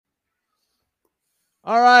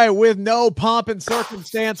All right, with no pomp and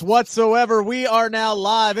circumstance whatsoever, we are now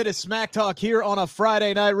live. It is Smack Talk here on a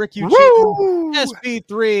Friday night. Rick Ucchino,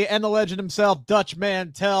 SB3, and the legend himself, Dutch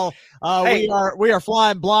Mantell. Hey. We are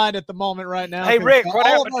flying blind at the moment right now. Hey, Rick, what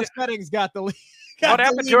all happened of our to- settings got deleted. What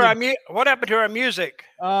happened to our music?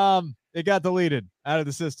 It got deleted out of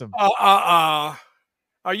the system. Are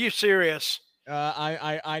you serious?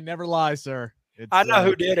 I never lie, sir. I know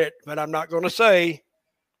who did it, but I'm not going to say.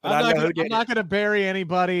 But I know who did it. I'm not going to bury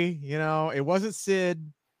anybody. You know, it wasn't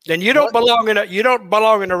Sid. Then you don't belong in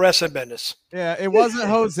the wrestling business. Yeah, it wasn't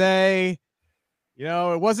Jose. You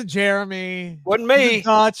know, it wasn't Jeremy. Wasn't me. Wasn't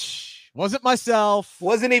Dutch. Wasn't myself.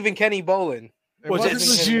 Wasn't even Kenny Bolin.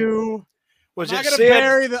 Wasn't you. Was I'm it not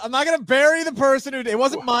Sid? I'm not gonna bury the person who did. It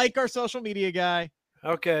wasn't Mike, our social media guy.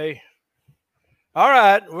 Okay. All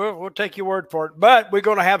right, we'll take your word for it. But we're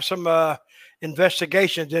going to have some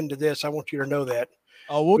investigations into this. I want you to know that.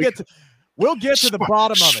 Oh, we'll get to the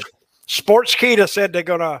bottom of it. Sportskeeda said they're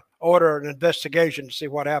going to order an investigation to see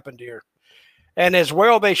what happened here, and as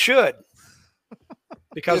well they should,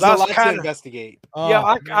 because I was kind of investigate.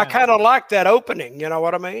 I kind of like that opening. You know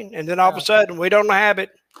what I mean? And then all of a sudden we don't have it.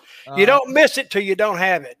 You don't miss it till you don't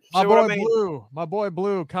have it. My boy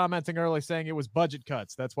Blue commenting early saying it was budget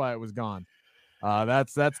cuts. That's why it was gone.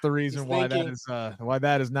 That's the reason why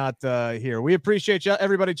that is not here. We appreciate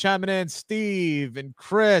everybody chiming in, Steve and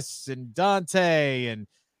Chris and Dante and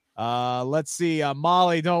let's see,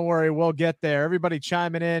 Molly. Don't worry, we'll get there. Everybody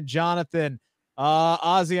chiming in, Jonathan,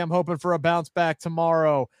 Ozzy. I'm hoping for a bounce back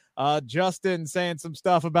tomorrow. Justin saying some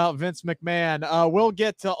stuff about Vince McMahon. We'll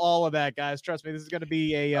get to all of that, guys. Trust me, this is going to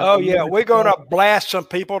be a. We're going to blast some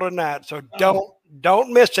people tonight, so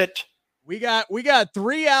don't miss it. We got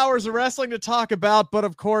 3 hours of wrestling to talk about, but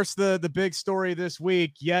of course the big story this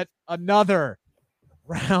week, yet another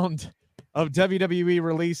round of WWE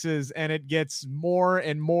releases, and it gets more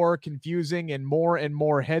and more confusing and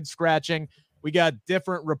more head scratching. We got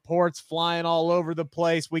different reports flying all over the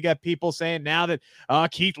place. We got people saying now that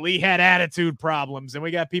Keith Lee had attitude problems, and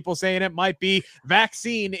we got people saying it might be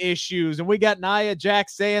vaccine issues, and we got Nia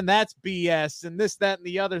Jax saying that's BS and this, that, and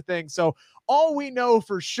the other thing. So all we know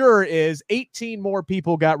for sure is 18 more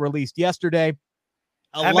people got released yesterday.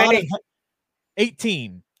 How many?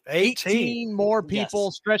 18 more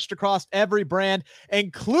people stretched across every brand,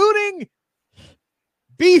 including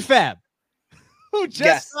BFAB, who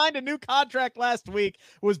just signed a new contract last week,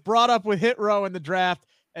 was brought up with Hit Row in the draft,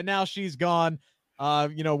 and now she's gone.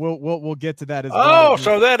 We'll get to that as well. Oh,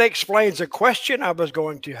 so that explains a question I was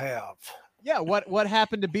going to have. Yeah, what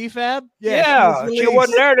happened to BFAB? Yeah, she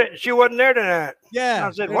wasn't there. She wasn't there tonight. Yeah,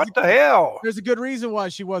 I said, "What the hell?" There's a good reason why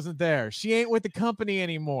she wasn't there. She ain't with the company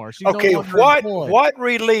anymore. She's okay. No what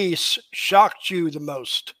release shocked you the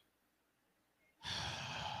most?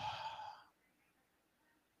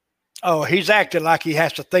 Oh, he's acting like he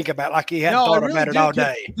has to think about, like he hadn't thought about it all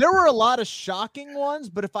day. There were a lot of shocking ones,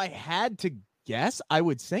 but if I had to guess, I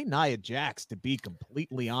would say Nia Jax. To be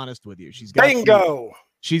completely honest with you, she's got bingo.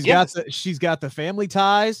 She's got the family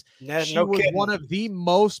ties. She was one of the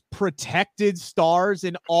most protected stars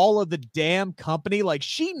in all of the damn company. Like,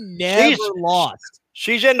 she never lost.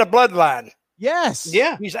 She's in the bloodline. Yes.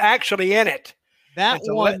 Yeah. She's actually in it.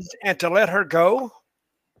 To let her go.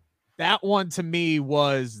 That one to me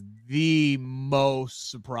was the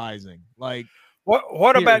most surprising. Like,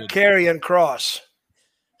 what about Karrion Kross?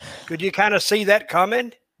 Could you kind of see that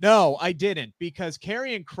coming? No, I didn't, because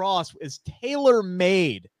Karrion Kross is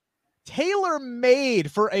tailor-made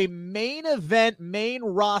for a main event, main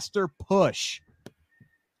roster push.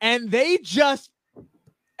 And they just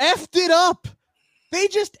effed it up.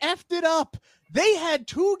 They had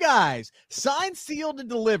two guys signed, sealed, and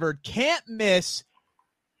delivered. Can't miss.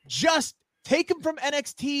 Just take them from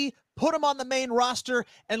NXT, put them on the main roster,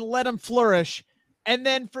 and let them flourish. And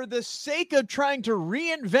then for the sake of trying to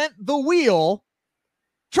reinvent the wheel,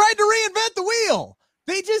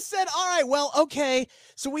 they just said, all right, well, okay,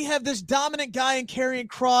 so we have this dominant guy in Karrion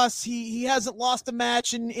Kross. He hasn't lost a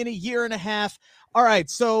match in a year and a half. All right,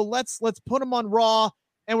 so let's put him on Raw,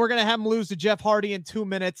 and we're going to have him lose to Jeff Hardy in 2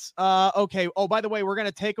 minutes. Okay. Oh, by the way, we're going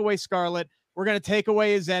to take away Scarlett. We're going to take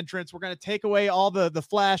away his entrance. We're going to take away all the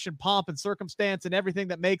flash and pomp and circumstance and everything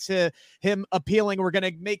that makes him appealing. We're going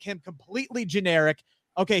to make him completely generic.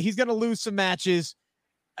 Okay, he's going to lose some matches,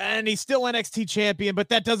 and he's still NXT champion, but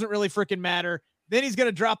that doesn't really freaking matter. Then he's going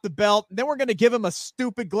to drop the belt. Then we're going to give him a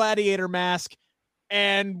stupid gladiator mask,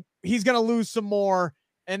 and he's going to lose some more.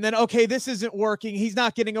 And then, okay, this isn't working. He's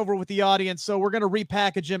not getting over with the audience, so we're going to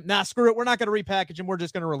repackage him. Nah, screw it. We're not going to repackage him. We're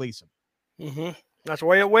just going to release him. Mm-hmm. That's the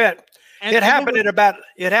way it went. It happened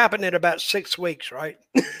in about 6 weeks, right?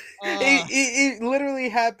 It literally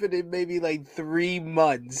happened in maybe like 3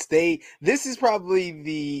 months. This is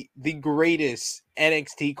probably the greatest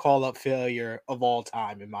NXT call up failure of all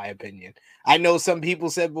time, in my opinion. I know some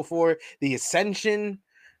people said before the Ascension,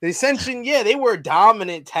 yeah, they were a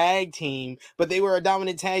dominant tag team, but they were a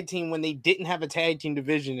dominant tag team when they didn't have a tag team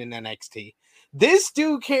division in NXT. This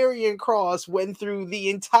dude, Karrion Kross, went through the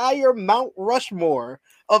entire Mount Rushmore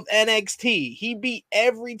of NXT. He beat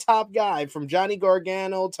every top guy from Johnny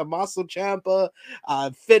Gargano, Tommaso Ciampa,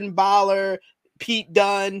 Finn Balor, Pete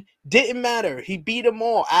Dunne. Didn't matter. He beat them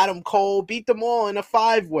all. Adam Cole beat them all in a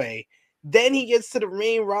 5-way. Then he gets to the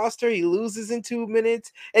main roster. He loses in 2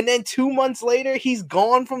 minutes. And then 2 months later, he's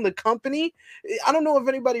gone from the company. I don't know if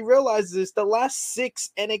anybody realizes this. The last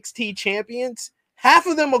 6 NXT champions, half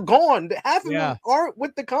of them are gone. Half of them aren't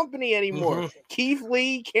with the company anymore. Mm-hmm. Keith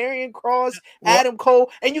Lee, Karrion Kross, Adam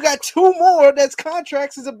Cole, and you got 2 more that's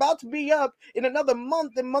contracts is about to be up in another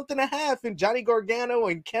month and a half. And Johnny Gargano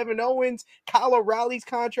and Kevin Owens, Kyle O'Reilly's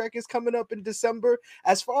contract is coming up in December.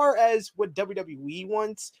 As far as what WWE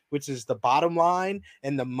wants, which is the bottom line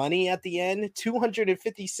and the money at the end,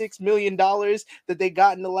 $256 million that they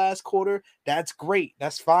got in the last quarter, that's great.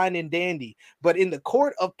 That's fine and dandy. But in the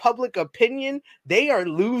court of public opinion, they are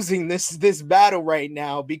losing this battle right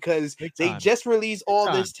now because they just released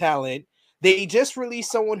all this talent. They just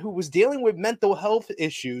released someone who was dealing with mental health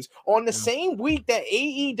issues on the same week that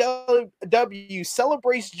AEW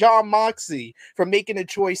celebrates Jon Moxley for making a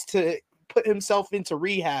choice to put himself into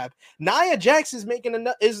rehab. Nia Jax is making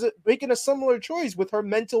a similar choice with her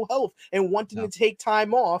mental health and wanting to take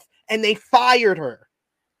time off, and they fired her.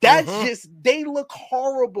 That's just, they look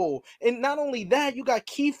horrible. And not only that, you got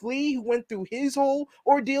Keith Lee, who went through his whole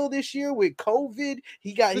ordeal this year with COVID.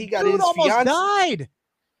 He got his fiance died.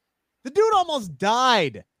 The dude almost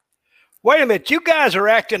died. Wait a minute. You guys are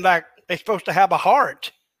acting like they're supposed to have a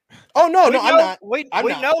heart. Oh, no, I'm not. We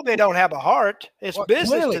know they don't have a heart. It's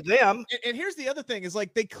business to them. And here's the other thing is,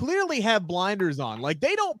 like, they clearly have blinders on. Like,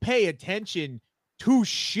 they don't pay attention to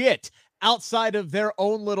shit outside of their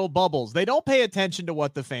own little bubbles. They don't pay attention to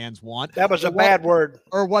what the fans want. That was a bad word.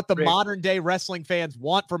 Or what the modern day wrestling fans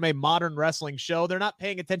want from a modern wrestling show. They're not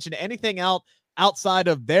paying attention to anything outside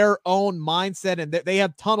of their own mindset, and they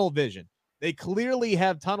have tunnel vision. They clearly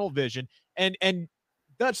have tunnel vision. And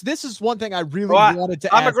Dutch, this is one thing I really wanted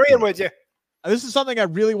to ask. I'm agreeing with you. This is something I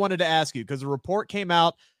really wanted to ask you because a report came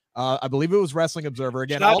out. I believe it was Wrestling Observer.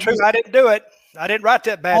 Again, it's not true. I didn't do it. I didn't write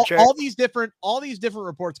that bad check. All these different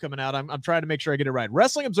reports coming out. I'm trying to make sure I get it right.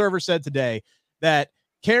 Wrestling Observer said today that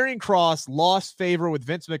Karrion Kross lost favor with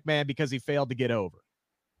Vince McMahon because he failed to get over.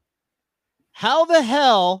 How the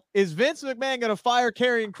hell is Vince McMahon going to fire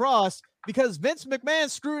Karrion Kross because Vince McMahon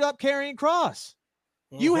screwed up Karrion Kross?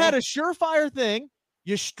 You had a surefire thing.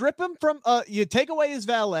 You strip him from, you take away his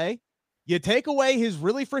valet. You take away his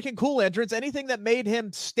really freaking cool entrance, anything that made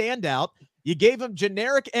him stand out. You gave him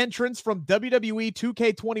generic entrance from WWE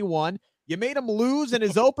 2K21. You made him lose in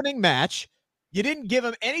his opening match. You didn't give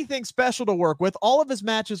him anything special to work with. All of his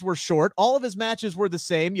matches were short. All of his matches were the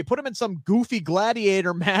same. You put him in some goofy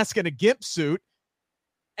gladiator mask and a gimp suit.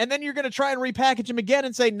 And then you're going to try and repackage him again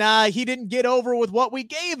and say, nah, he didn't get over with what we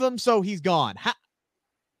gave him, so he's gone.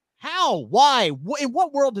 How? Why? In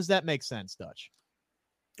what world does that make sense, Dutch?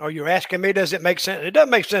 Oh, you're asking me, does it make sense? It doesn't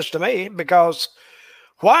make sense to me because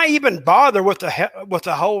why even bother with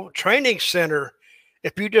the whole training center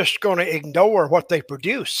if you're just going to ignore what they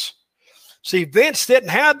produce? See, Vince didn't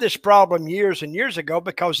have this problem years and years ago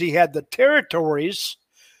because he had the territories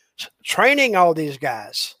training all these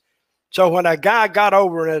guys. So when a guy got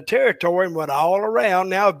over in a territory and went all around,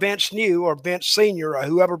 now Vince knew, or Vince Sr., or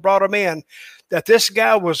whoever brought him in, that this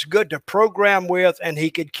guy was good to program with and he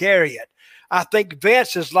could carry it. I think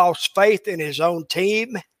Vince has lost faith in his own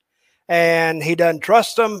team and he doesn't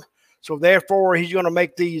trust them. So therefore he's going to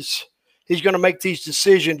make these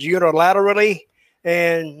decisions unilaterally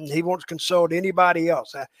and he won't consult anybody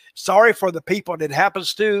else. Sorry for the people that it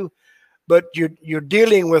happens to, but you're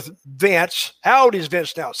dealing with Vince. How old is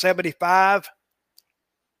Vince now? 75?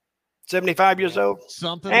 75 years old?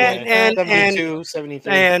 Something like that. 72,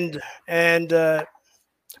 73. And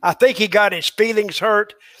I think he got his feelings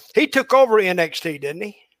hurt. He took over NXT, didn't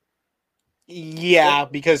he? Yeah,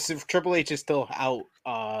 because Triple H is still out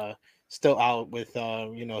with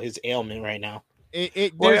his ailment right now.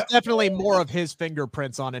 There's definitely more of his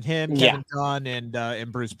fingerprints on it. Him, Kevin Dunn,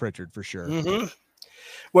 and Bruce Pritchard for sure. Mm-hmm.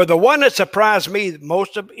 Well, the one that surprised me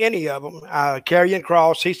most of any of them, Karrion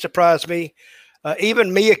Kross, he surprised me.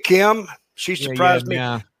 Even Mia Kim, she surprised me.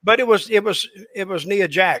 Yeah. But it was Nia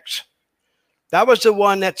Jax. That was the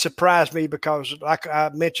one that surprised me because, like I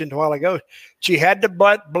mentioned a while ago, she had the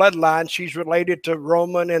bloodline. She's related to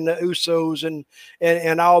Roman and the Usos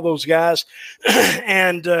and all those guys.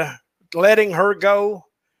 And letting her go,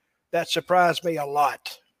 that surprised me a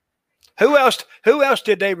lot. Who else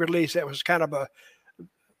did they release that was kind of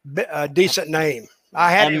a decent name?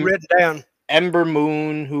 I had it written down. Ember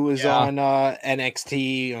Moon, who was on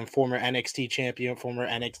NXT, and former NXT champion, former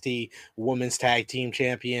NXT Women's Tag Team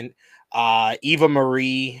champion. Eva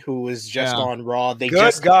Marie, who was just on Raw. They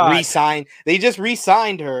just re-signed. They just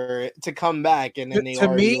re-signed her to come back, and then they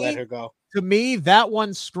already let her go. To me, that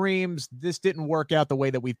one screams this didn't work out the way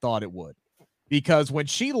that we thought it would, because when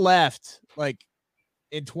she left, like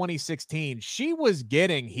in 2016, she was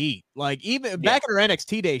getting heat. Like even back in her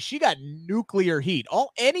NXT days, she got nuclear heat.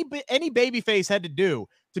 Any babyface had to do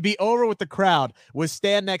to be over with the crowd was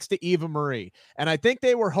stand next to Eva Marie. And I think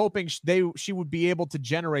they were hoping she would be able to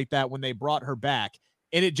generate that when they brought her back.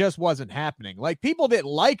 And it just wasn't happening. Like people didn't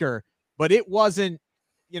like her, but it wasn't,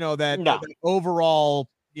 that overall,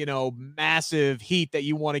 massive heat that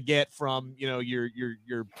you want to get from,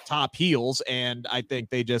 your top heels. And I think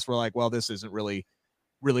they just were like, well, this isn't really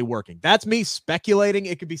working. That's me speculating.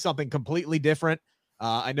 It could be something completely different.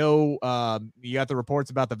 I know you got the reports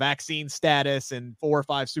about the vaccine status, and 4 or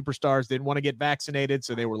 5 superstars didn't want to get vaccinated,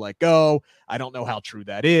 so they were like, go. I don't know how true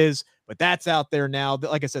that is, but that's out there now.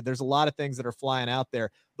 Like I said, there's a lot of things that are flying out there.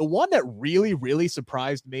 The one that really, really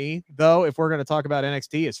surprised me, though, if we're going to talk about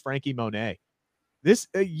NXT, is Frankie Monet. This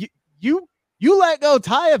you let go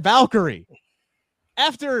Taya Valkyrie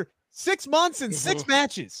after 6 months and 6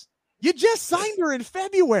 matches. You just signed her in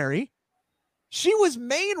February. She was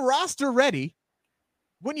main roster ready.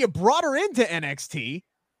 When you brought her into NXT,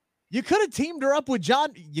 you could have teamed her up with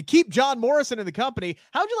John. You keep John Morrison in the company.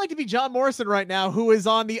 How would you like to be John Morrison right now, who is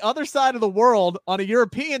on the other side of the world on a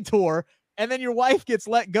European tour, and then your wife gets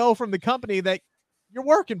let go from the company that you're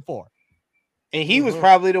working for? And he was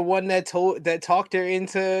probably the one that talked her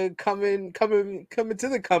into coming to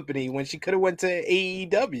the company when she could have went to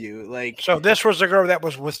AEW. Like, so this was the girl that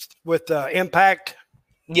was with Impact.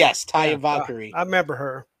 Yes, Taya Valkyrie. I remember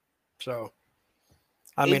her. So,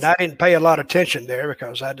 I mean, I didn't pay a lot of attention there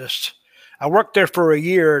because I worked there for a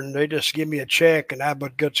year, and they just give me a check, and I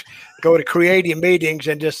would go to creative meetings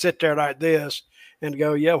and just sit there like this and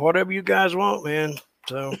go, yeah, whatever you guys want, man.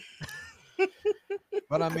 So,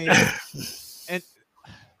 but I mean. And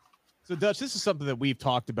so, Dutch, this is something that we've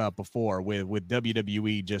talked about before with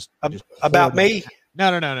WWE just about me.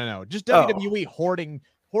 No. Just WWE hoarding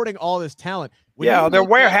all this talent. They're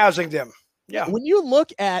warehousing them. Yeah. When you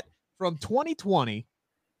look at from 2020,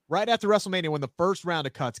 right after WrestleMania, when the first round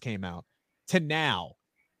of cuts came out, to now,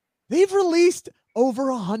 they've released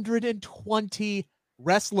over 120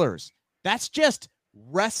 wrestlers. That's just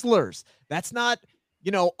wrestlers. That's not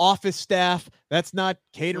office staff. That's not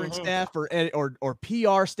catering staff or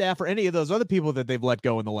PR staff or any of those other people that they've let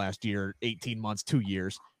go in the last year, 18 months, 2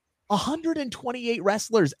 years. 128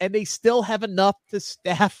 wrestlers, and they still have enough to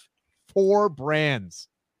staff 4 brands.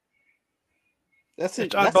 It's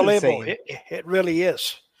unbelievable. It really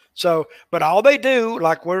is. So, but all they do,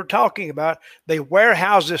 like we're talking about, they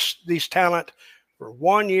warehouse these talent for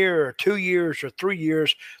 1 year or 2 years or 3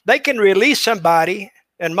 years. They can release somebody,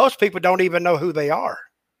 and most people don't even know who they are.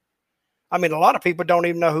 I mean, a lot of people don't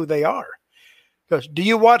even know who they are. Because do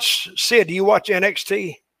you watch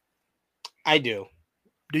NXT? I do.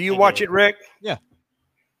 Do you watch it, Rick? Yeah.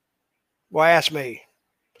 Well, ask me.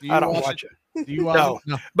 I don't watch it. Do you watch it?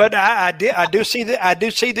 No. But I do see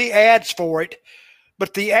the ads for it.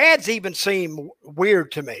 But the ads even seem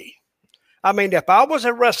weird to me. I mean, if I was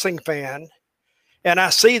a wrestling fan and I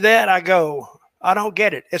see that, I go, I don't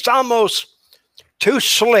get it. It's almost too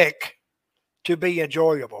slick to be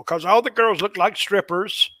enjoyable because all the girls look like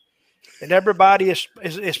strippers and everybody is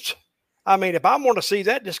I mean, if I want to see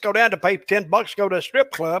that, just go down to pay $10, go to a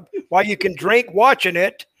strip club while you can drink watching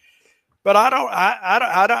it. But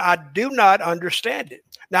I do not understand it.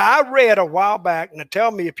 Now, I read a while back, and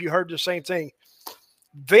tell me if you heard the same thing.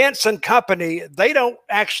 Vince and company, they don't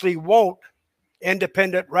actually want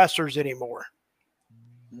independent wrestlers anymore.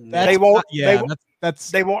 They want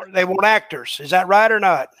actors. Is that right or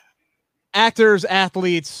not? Actors,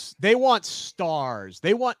 athletes, they want stars.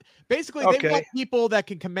 They want people that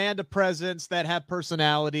can command a presence, that have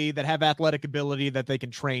personality, that have athletic ability, that they can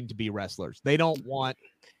train to be wrestlers. They don't want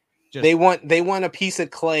they want a piece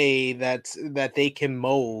of clay that they can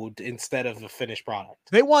mold instead of a finished product.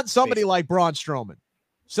 They want somebody like Braun Strowman.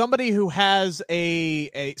 somebody who has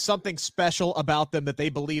a something special about them that they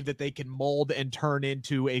believe that they can mold and turn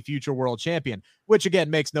into a future world champion, which again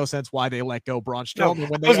makes no sense why they let go Braun No, Strowman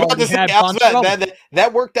when I they was about already to say had Braun Strowman.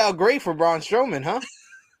 that worked out great for Braun Strowman, huh?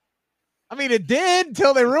 I mean, it did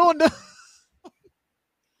until they ruined him.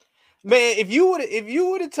 Man, if you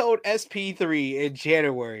would have told SP3 in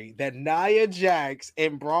January that Nia Jax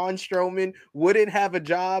and Braun Strowman wouldn't have a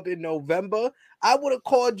job in November, I would have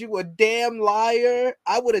called you a damn liar.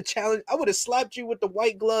 I would have slapped you with the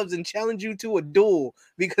white gloves and challenged you to a duel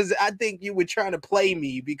because I think you were trying to play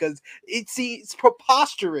me because it's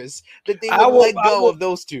preposterous that they would let go of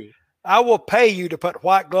those two. I will pay you to put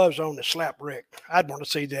white gloves on to slap Rick. I'd want to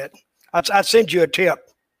see that. I'd send you a tip.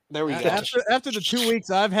 There we go. After the 2 weeks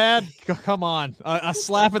I've had, come on, a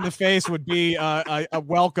slap in the face would be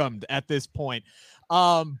welcomed at this point.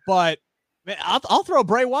 But man, I'll throw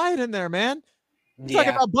Bray Wyatt in there, man. Talking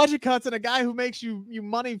about budget cuts and a guy who makes you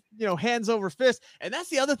money, hands over fist. And that's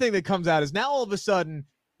the other thing that comes out is now all of a sudden,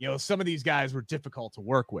 some of these guys were difficult to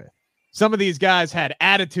work with. Some of these guys had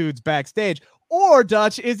attitudes backstage. Or,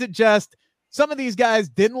 Dutch, is it just some of these guys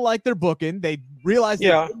didn't like their booking? They realized it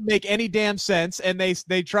didn't make any damn sense, and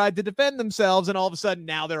they tried to defend themselves, and all of a sudden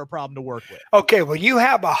now they're a problem to work with. Okay, well, you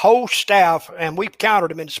have a whole staff, and we've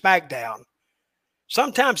counted them in SmackDown.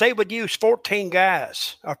 Sometimes they would use 14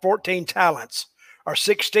 guys or 14 talents or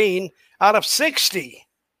 16 out of 60.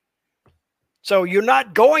 So you're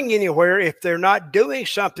not going anywhere if they're not doing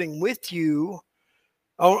something with you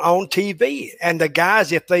on TV. And the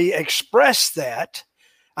guys, if they express that,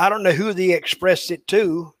 I don't know who they expressed it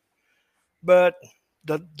to, but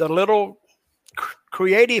the little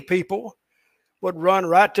creative people would run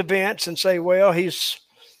right to Vince and say, well, he's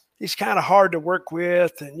kind of hard to work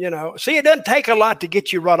with. And, see, it doesn't take a lot to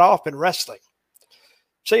get you run off in wrestling.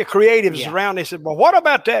 See, a creative is around. They said, well, what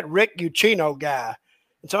about that Rick Ucchino guy?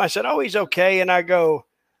 And so I said, oh, he's okay. And I go,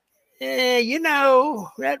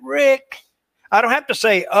 that Rick, I don't have to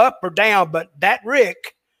say up or down, but that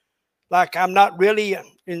Rick, like I'm not really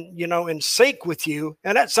in sync with you.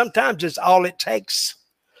 And that sometimes is all it takes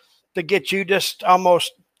to get you just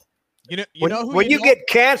almost, when you get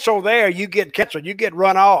canceled there, you get canceled, you get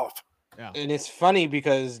run off. Yeah. And it's funny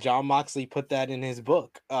because Jon Moxley put that in his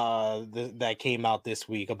book that came out this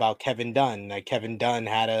week about Kevin Dunn. Like Kevin Dunn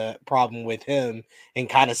had a problem with him and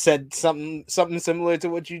kind of said something similar to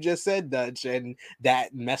what you just said, Dutch, and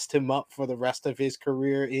that messed him up for the rest of his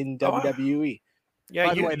career in WWE. Yeah.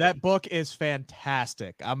 By the way, that book is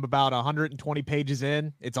fantastic. I'm about 120 pages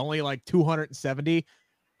in. It's only like 270.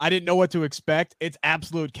 I didn't know what to expect. It's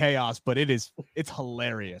absolute chaos, but it's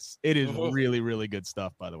hilarious. It is really, really good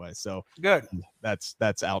stuff, by the way. So good.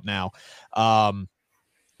 That's out now. But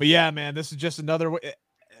yeah, man, this is just another.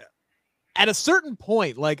 At a certain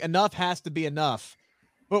point, like enough has to be enough.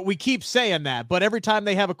 But we keep saying that. But every time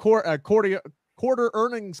they have a quarter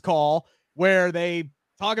earnings call where they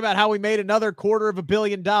talk about how we made another $250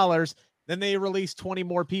 million, then they release 20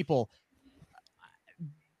 more people.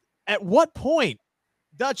 At what point?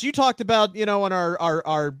 Dutch, you talked about, in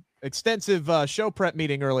our extensive show prep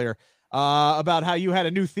meeting earlier about how you had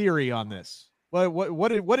a new theory on this.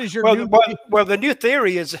 What is your new? Well, the new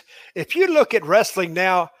theory is if you look at wrestling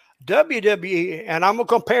now, WWE, and I'm gonna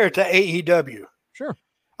compare it to AEW. Sure.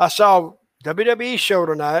 I saw WWE show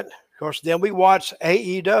tonight. Of course, then we watched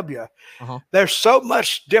AEW. There's so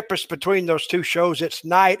much difference between those two shows. It's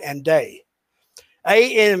night and day.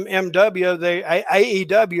 AEW,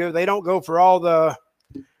 they don't go for all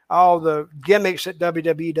the gimmicks that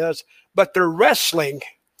WWE does, but their wrestling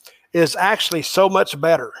is actually so much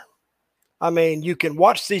better. I mean, you can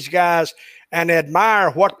watch these guys and admire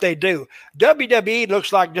what they do. WWE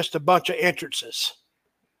looks like just a bunch of entrances.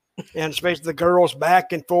 And especially the girls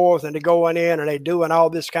back and forth and they're going in and they're doing all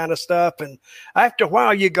this kind of stuff. And after a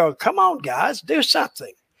while you go, come on, guys, do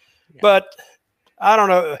something. Yeah. But I don't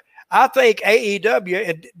know. I think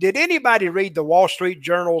AEW, did anybody read the Wall Street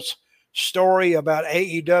Journal's story about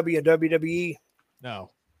AEW and WWE?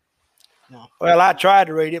 No. Well, I tried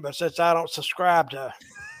to read it, but since I don't subscribe to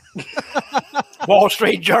Wall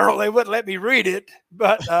Street Journal, they wouldn't let me read it.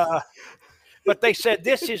 But they said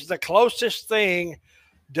this is the closest thing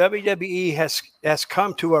WWE has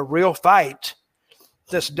come to a real fight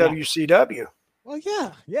since WCW. Well,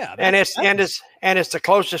 yeah, and it's the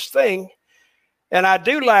closest thing. And I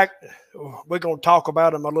do like. We're going to talk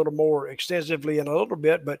about them a little more extensively in a little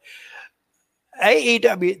bit, but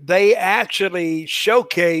AEW, they actually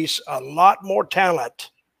showcase a lot more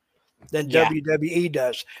talent than WWE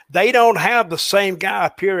does. They don't have the same guy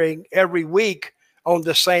appearing every week on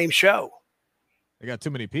the same show. They got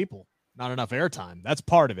too many people. not enough airtime. That's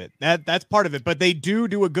part of it. That's part of it. But they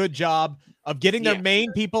do a good job of getting their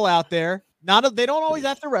main people out there. They don't always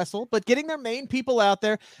have to wrestle, but getting their main people out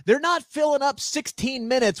there. They're not filling up 16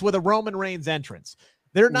 minutes with a Roman Reigns entrance.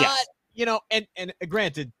 They're not, and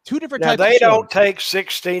granted, two different types of shows. They don't take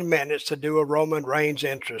 16 minutes to do a Roman Reigns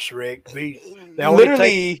entrance, Rick. They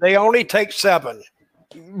only take 7.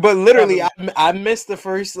 But literally, I missed the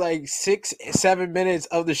first 6-7 minutes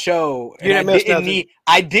of the show, and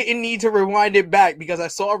I didn't need to rewind it back because I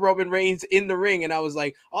saw Roman Reigns in the ring, and I was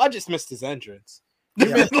like, "Oh, I just missed his entrance."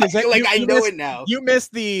 Yeah. I know it now. You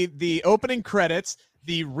missed the opening credits,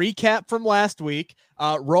 the recap from last week,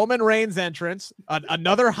 Roman Reigns entrance,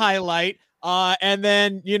 another highlight. And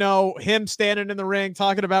then, him standing in the ring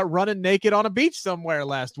talking about running naked on a beach somewhere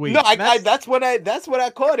last week. No, that's when I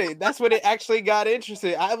caught it. That's when it actually got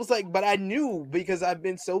interested. I was like, but I knew because I've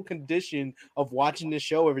been so conditioned of watching the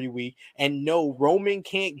show every week and no, Roman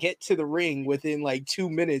can't get to the ring within 2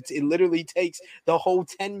 minutes. It literally takes the whole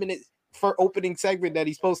 10 minutes for opening segment that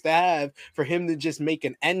he's supposed to have for him to just make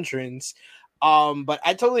an entrance. But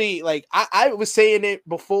I totally I was saying it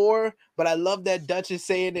before, but I love that Dutch is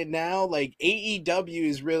saying it now. AEW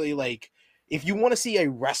is really if you want to see a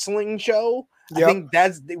wrestling show, I think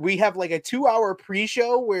we have a 2-hour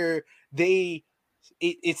pre-show where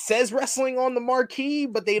it says wrestling on the marquee,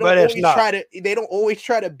 but they don't always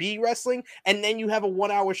try to be wrestling. And then you have a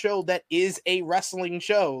 1-hour show that is a wrestling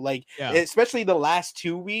show. Especially the last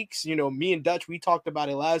 2 weeks, me and Dutch, we talked about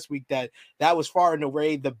it last week that was far and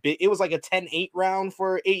away it was like a 10-8 round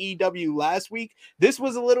for AEW last week. This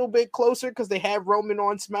was a little bit closer because they have Roman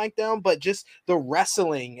on SmackDown, but just the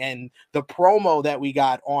wrestling and the promo that we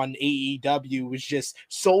got on AEW was just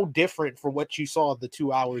so different from what you saw the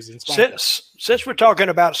 2 hours in SmackDown. Since we're talking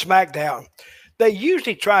about SmackDown, they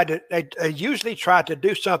usually try to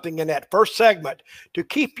do something in that first segment to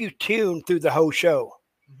keep you tuned through the whole show.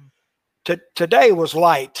 Mm-hmm. Today was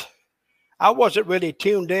light. I wasn't really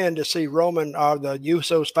tuned in to see Roman or the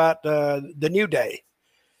Usos fight the New Day.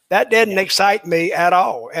 That didn't excite me at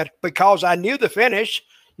all, because I knew the finish.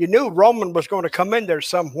 You knew Roman was going to come in there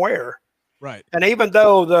somewhere, right? And even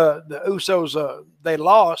though the Usos they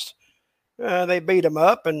lost. They beat him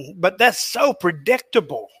up, but that's so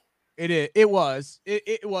predictable. It was.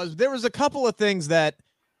 There was a couple of things that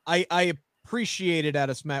I appreciated out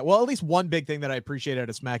of SmackDown. Well, at least one big thing that I appreciated out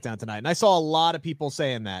of SmackDown tonight, and I saw a lot of people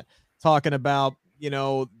saying that, talking about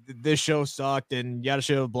this show sucked and yada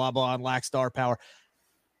show blah blah and lacked star power.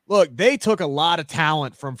 Look, they took a lot of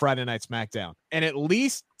talent from Friday Night SmackDown, and at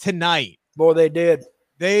least tonight, boy, they did.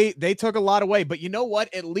 They took a lot away, but you know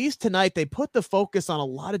what? At least tonight they put the focus on a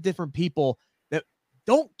lot of different people that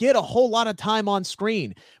don't get a whole lot of time on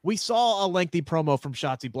screen. We saw a lengthy promo from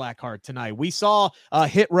Shotzi Blackheart tonight. We saw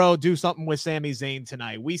Hit Row do something with Sami Zayn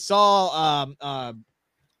tonight. We saw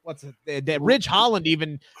Ridge Holland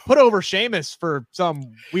even put over Sheamus for some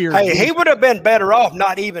weird. Hey, he would have been better off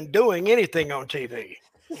not even doing anything on TV.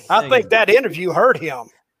 I think that interview hurt him.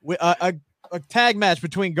 A tag match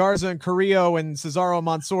between Garza and Carrillo and Cesaro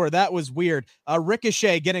Mansoor. That was weird.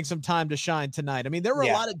 Ricochet getting some time to shine tonight. I mean, there were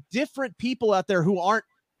a lot of different people out there who aren't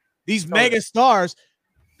these mega stars.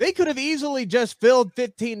 They could have easily just filled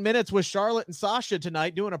 15 minutes with Charlotte and Sasha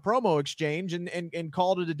tonight doing a promo exchange and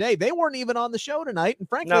called it a day. They weren't even on the show tonight. And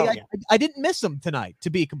frankly, I didn't miss them tonight, to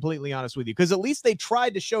be completely honest with you, because at least they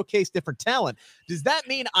tried to showcase different talent. Does that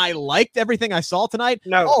mean I liked everything I saw tonight?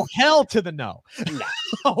 No. Oh, hell to the no.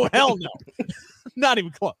 Oh, hell no. Not even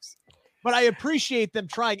close. But I appreciate them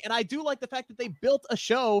trying. And I do like the fact that they built a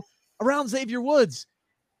show around Xavier Woods.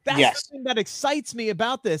 That's the thing that excites me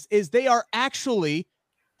about this, is they are actually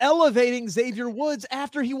elevating Xavier Woods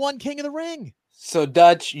after he won King of the Ring. So,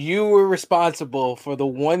 Dutch, you were responsible for the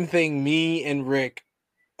one thing me and Rick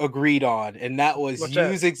agreed on, and that was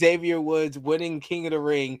Xavier Woods winning King of the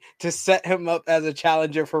Ring to set him up as a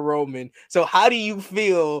challenger for Roman. So how do you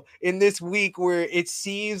feel in this week where it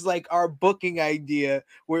seems like our booking idea,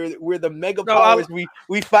 where the mega powers,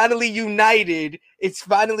 we finally united, it's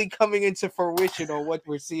finally coming into fruition on what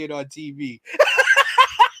we're seeing on TV?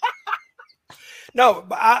 No,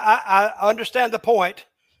 I understand the point.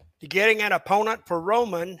 You're getting an opponent for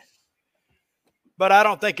Roman, but I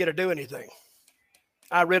don't think it'll do anything.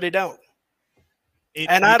 I really don't.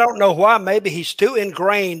 I don't know why. Maybe he's too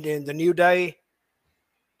ingrained in the New Day.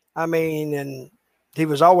 I mean, and he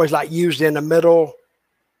was always used in the middle.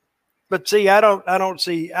 But see,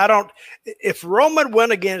 if Roman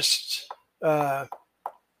went against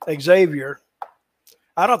Xavier,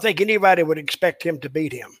 I don't think anybody would expect him to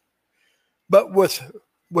beat him. But with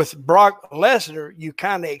Brock Lesnar, you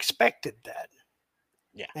kind of expected that.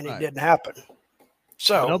 Yeah. And it didn't happen.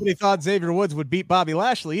 So nobody thought Xavier Woods would beat Bobby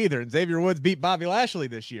Lashley either, and Xavier Woods beat Bobby Lashley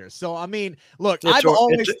this year. So I mean, look,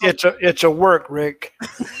 it's a work, Rick.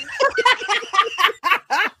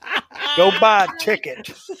 Go buy a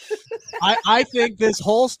ticket. I think this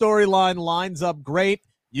whole storyline lines up great.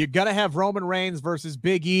 You're going to have Roman Reigns versus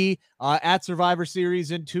Big E at Survivor Series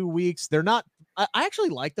in 2 weeks. I actually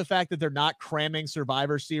like the fact that they're not cramming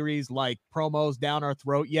Survivor Series like promos down our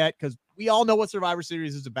throat yet, because we all know what Survivor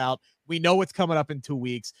Series is about. We know what's coming up in 2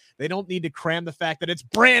 weeks. They don't need to cram the fact that it's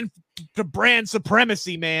brand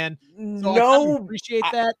supremacy, man. So I appreciate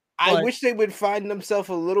that. I wish they would find themselves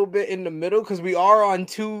a little bit in the middle, because we are on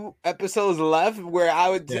 2 episodes left where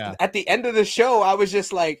at the end of the show, I was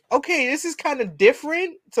just like, okay, this is kind of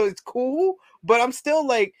different. So it's cool. But I'm still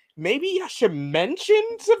like, maybe I should mention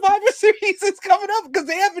Survivor Series is coming up, because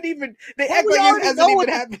they act like it hasn't even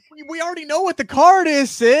happened. We already know what the card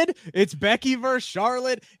is, Sid. It's Becky versus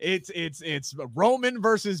Charlotte. It's Roman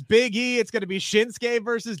versus Big E. It's going to be Shinsuke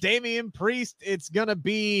versus Damian Priest. It's going to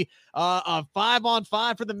be a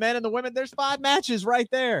 5-on-5 for the men and the women. There's 5 matches right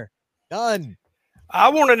there. Done. I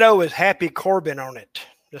want to know, is Happy Corbin on it?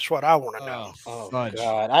 That's what I want to know. Oh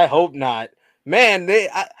God, I hope not. Man,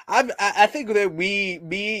 I think that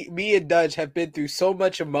me and Dutch have been through so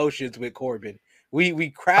much emotions with Corbin.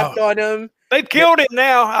 We crapped on him. They've killed him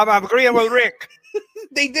now. I'm agreeing with Rick.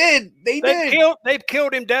 They did. They've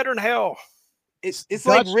killed him deader than hell. It's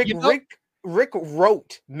Dutch, like Rick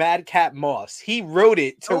wrote Madcap Moss. He wrote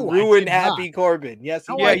it to ruin Happy Corbin. Yes,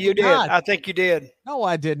 you did. I think you did. No,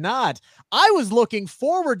 I did not. I was looking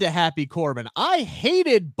forward to Happy Corbin. I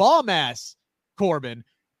hated bomb ass Corbin.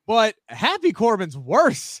 But Happy Corbin's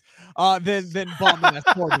worse than bomb-ass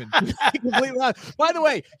Corbin. By the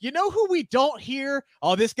way, you know who we don't hear?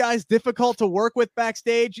 Oh, this guy's difficult to work with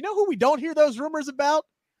backstage. You know who we don't hear those rumors about?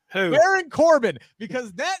 Who? Baron Corbin,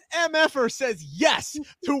 because that MFer says yes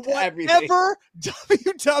to whatever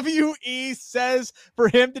WWE says for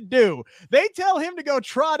him to do. They tell him to go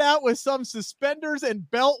trot out with some suspenders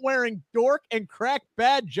and belt-wearing dork and crack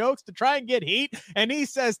bad jokes to try and get heat, and he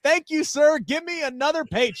says, "Thank you, sir. Give me another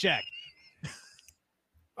paycheck."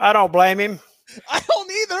 I don't blame him. I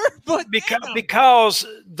don't either, but because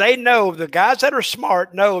they know, the guys that are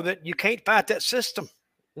smart know that you can't fight that system.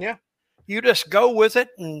 Yeah. You just go with it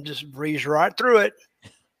and just breeze right through it.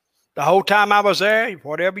 The whole time I was there,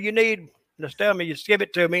 whatever you need, just tell me, just give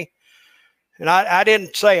it to me. And I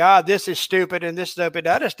didn't say, this is stupid and this stupid.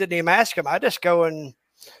 I just didn't even ask them. I just go and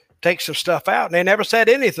take some stuff out, and they never said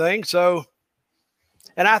anything. So,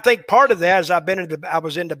 and I think part of that is I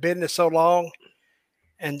was in the business so long,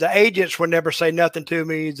 and the agents would never say nothing to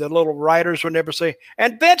me. The little writers would never say,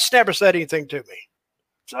 and Vince never said anything to me.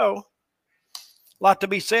 So, a lot to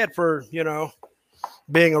be said for,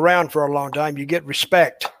 being around for a long time. You get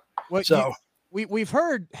respect. Well, so we've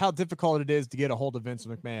heard how difficult it is to get a hold of Vince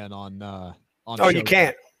McMahon on. Oh, you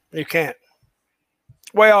can't. You can't.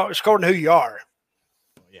 Well, it's according to who you are.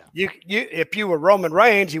 Yeah. You if you were Roman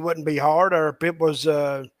Reigns, he wouldn't be hard. Or if it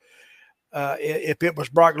was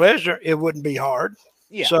Brock Lesnar, it wouldn't be hard.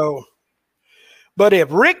 Yeah. So, but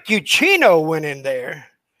if Rick Ucchino went in there,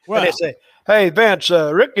 and they say, "Hey, Vince,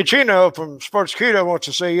 Rick Ucchino from Sportskeeda wants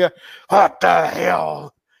to see you." What the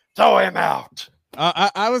hell? Throw him out.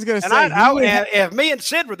 I was going to say, if me and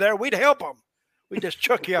Sid were there, we'd help him. We'd just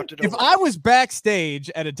chuck you out the door. If I was backstage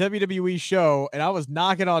at a WWE show and I was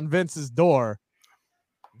knocking on Vince's door,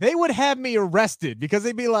 they would have me arrested, because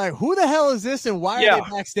they'd be like, "Who the hell is this, and why are they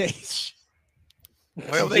backstage?"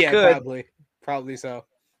 Well, they could. Probably so.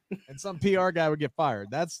 And some PR guy would get fired.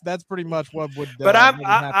 That's pretty much what would. But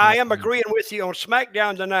I am agreeing with you on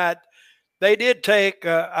SmackDown tonight. They did take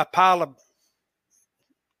a pile of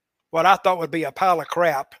what I thought would be a pile of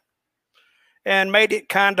crap and made it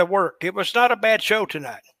kind of work. It was not a bad show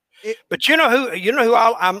tonight. But you know who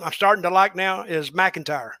I'm starting to like now is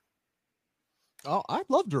McIntyre. Oh, I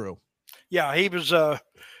love Drew. Yeah, he was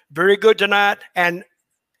very good tonight, and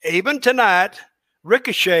even tonight,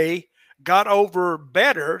 Ricochet got over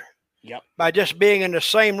better by just being in the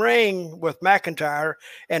same ring with McIntyre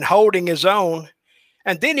and holding his own.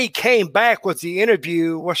 And then he came back with the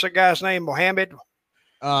interview. What's the guy's name? Muhammad?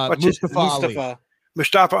 Mustafa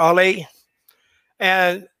Ali.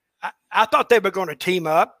 And I thought they were going to team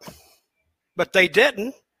up, but they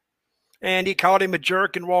didn't. And he called him a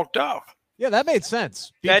jerk and walked off. Yeah, that made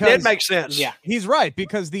sense. That did make sense. Yeah, he's right,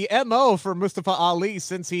 because the MO for Mustafa Ali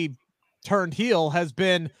since he turned heel has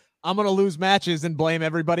been, I'm going to lose matches and blame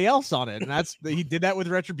everybody else on it. And he did that with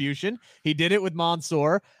Retribution. He did it with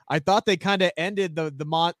Mansoor. I thought they kind of ended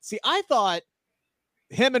the See, I thought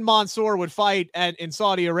him and Mansoor would fight in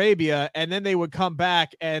Saudi Arabia, and then they would come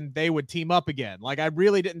back and they would team up again. Like, I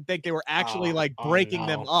really didn't think they were actually breaking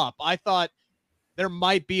them up. I thought there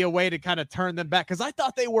might be a way to kind of turn them back, because I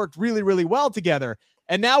thought they worked really, really well together.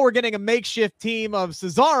 And now we're getting a makeshift team of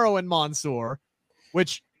Cesaro and Mansoor,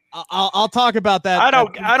 which I'll talk about that.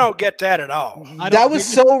 I don't get that at all. That was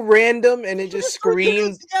so random, and it just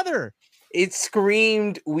screamed together. It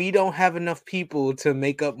screamed, we don't have enough people to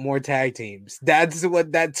make up more tag teams. That's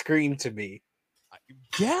what that screamed to me.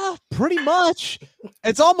 Yeah, pretty much.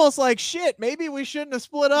 It's almost like, shit, maybe we shouldn't have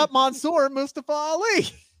split up Mansoor and Mustafa Ali.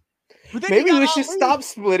 Maybe we should stop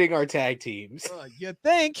splitting our tag teams. You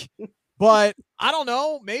think, but I don't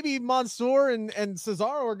know. Maybe Mansoor and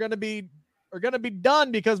Cesaro are going to be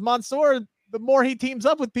done, because Mansoor, the more he teams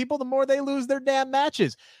up with people, the more they lose their damn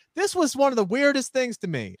matches. This was one of the weirdest things to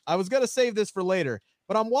me. I was going to save this for later,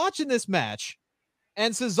 but I'm watching this match,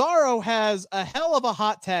 and Cesaro has a hell of a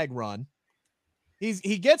hot tag run.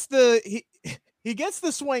 He gets the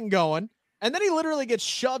swing going, and then he literally gets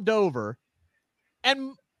shoved over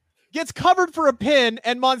and gets covered for a pin,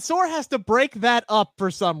 and Mansoor has to break that up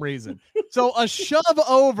for some reason. So a shove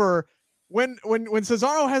over when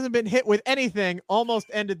Cesaro hasn't been hit with anything almost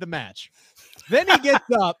ended the match. Then he gets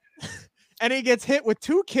up and he gets hit with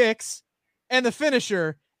 2 kicks and the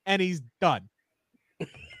finisher, and he's done.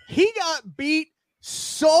 He got beat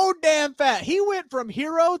so damn fast. He went from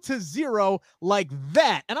hero to zero like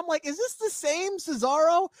that. And I'm like, is this the same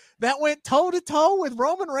Cesaro that went toe-to-toe with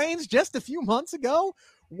Roman Reigns just a few months ago?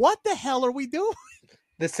 What the hell are we doing?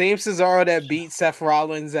 The same Cesaro that beat Seth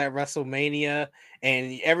Rollins at WrestleMania,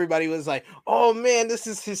 and everybody was like, oh man, this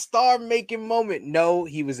is his star-making moment. No,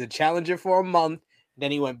 he was a challenger for a month. Then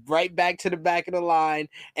he went right back to the back of the line,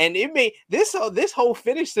 and it made this whole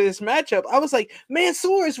finish to this matchup. I was like,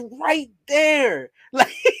 Mansoor is right there.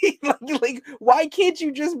 Like, why can't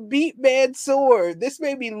you just beat Mansoor? This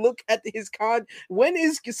made me look at his when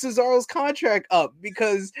is Cesaro's contract up?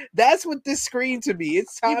 Because that's what this screamed to me.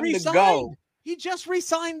 It's time to go. He just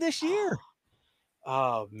re-signed this year.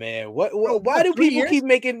 Oh man, why do people keep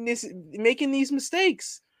making these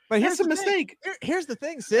mistakes? But here's a mistake. Here's the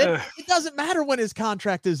thing, Sid. It doesn't matter when his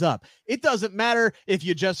contract is up. It doesn't matter if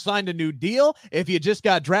you just signed a new deal, if you just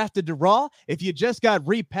got drafted to Raw, if you just got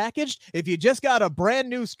repackaged, if you just got a brand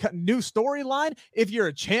new storyline, if you're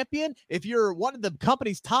a champion, if you're one of the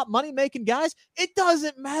company's top money-making guys. It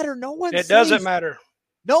doesn't matter. It doesn't matter.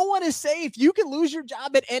 No one is safe. You can lose your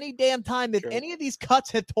job at any damn time. If any of these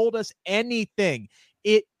cuts have told us anything,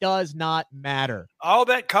 it does not matter. All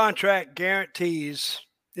that contract guarantees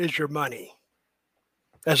is your money.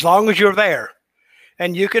 As long as you're there,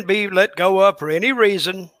 and you can be let go of for any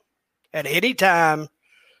reason at any time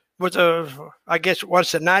with I guess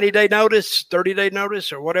what's the 90-day notice, 30-day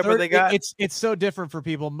notice, or whatever they got. It's so different for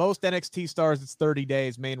people. Most NXT stars, it's 30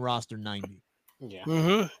 days, main roster 90. Yeah.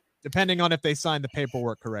 Mm-hmm. Depending on if they sign the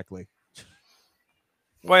paperwork correctly.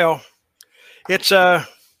 Well, it's I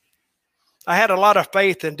had a lot of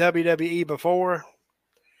faith in WWE before.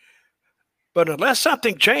 But unless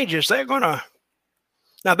something changes, they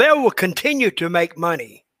will continue to make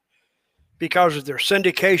money because of their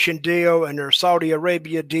syndication deal and their Saudi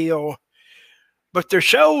Arabia deal. But their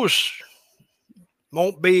shows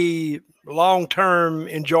won't be long-term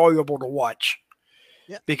enjoyable to watch.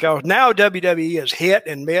 Yep. Because now WWE is hit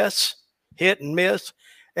and miss.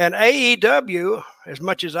 And AEW, as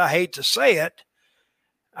much as I hate to say it,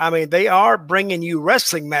 I mean, they are bringing you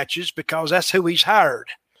wrestling matches because that's who he's hired.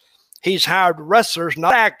 He's hired wrestlers,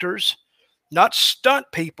 not actors, not stunt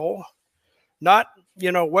people, not,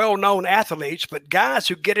 well-known athletes, but guys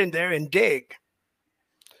who get in there and dig.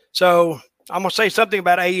 So I'm going to say something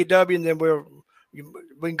about AEW, and then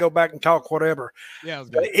we can go back and talk whatever. Yeah,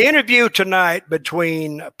 the interview tonight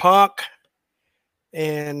between Punk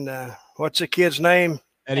and what's the kid's name?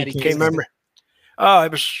 Eddie. Can't remember. Oh,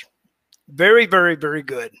 it was very, very, very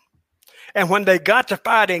good. And when they got to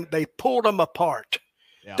fighting, they pulled them apart.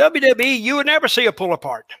 Yeah. WWE, you would never see a pull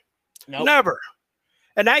apart. Nope. Never.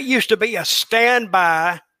 And that used to be a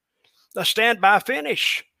standby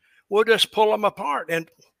finish. We'll just pull them apart.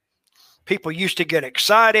 And people used to get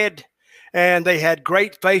excited, and they had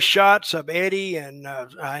great face shots of Eddie and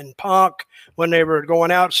Punk when they were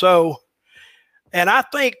going out. So, and I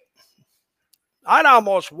think I'd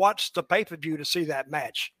almost watch the pay-per-view to see that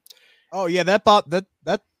match. Oh yeah,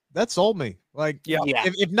 that sold me. Like, yeah.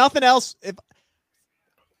 If nothing else,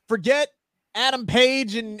 forget Adam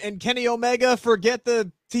Page and Kenny Omega, forget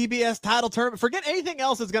the TBS title tournament, forget anything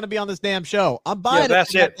else that's going to be on this damn show. I'm buying it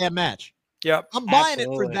for that damn match. Yep. I'm buying it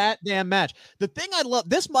for that damn match. The thing I love,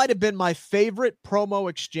 this might have been my favorite promo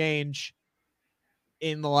exchange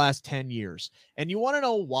in the last 10 years. And you want to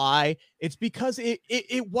know why? It's because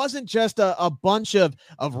it wasn't just a bunch of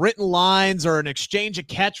written lines or an exchange of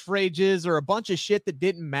catchphrases or a bunch of shit that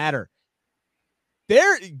didn't matter.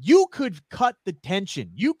 There, you could cut the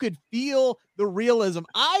tension. You could feel the realism.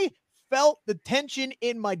 I felt the tension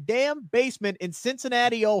in my damn basement in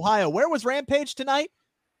Cincinnati, Ohio. Where was Rampage tonight?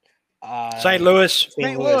 St. Louis.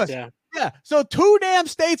 St. Louis. Yeah. So 2 damn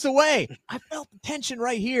states away. I felt the tension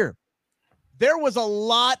right here. There was a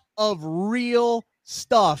lot of real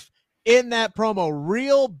stuff in that promo,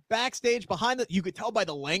 real backstage behind it. You could tell by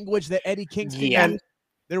the language that Eddie Kingston used.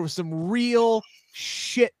 There was some real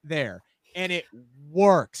shit there, and it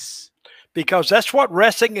works. Because that's what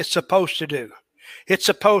wrestling is supposed to do. It's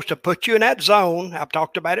supposed to put you in that zone. I've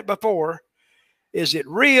talked about it before. Is it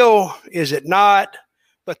real? Is it not?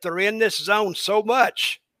 But they're in this zone so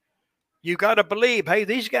much. You got to believe, hey,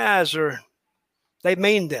 these guys they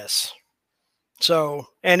mean this. So,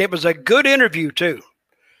 and it was a good interview too.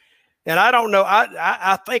 And I don't know,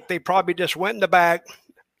 I think they probably just went in the back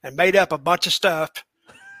and made up a bunch of stuff.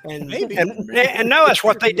 And maybe. And no, that's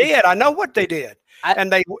what they did. I know what they did.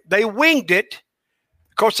 And they winged it.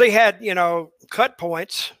 Of course, they had, cut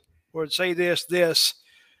points where it'd say this,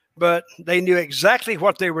 but they knew exactly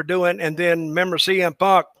what they were doing. And then remember CM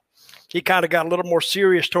Punk, he kind of got a little more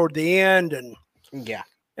serious toward the end.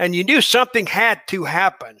 And you knew something had to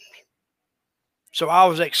happen. So I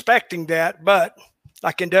was expecting that, but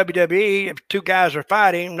like in WWE, if 2 guys are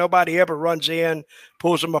fighting, nobody ever runs in,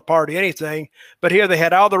 pulls them apart or anything. But here they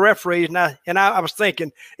had all the referees, and I was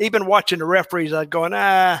thinking, even watching the referees, I was going,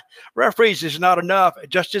 referees is not enough.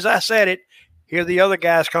 Just as I said it, here the other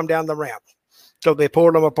guys come down the ramp. So they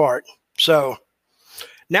pulled them apart. So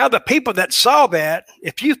now the people that saw that,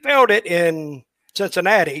 if you felt it in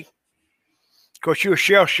Cincinnati, of course, you were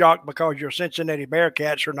shell-shocked because your Cincinnati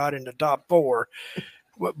Bearcats are not in the top 4.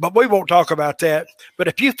 But we won't talk about that. But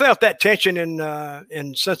if you felt that tension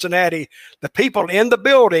in Cincinnati, the people in the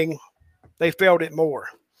building, they felt it more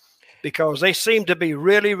because they seemed to be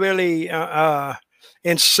really, really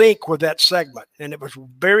in sync with that segment. And it was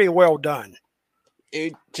very well done.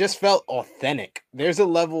 It just felt authentic. There's a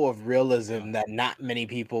level of realism that not many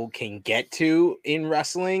people can get to in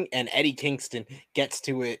wrestling, and Eddie Kingston gets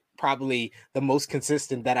to it probably the most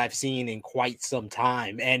consistent that I've seen in quite some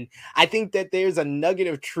time. And I think that there's a nugget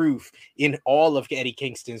of truth in all of Eddie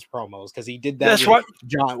Kingston's promos, because he did that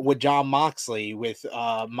with John Moxley, with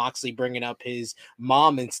Moxley bringing up his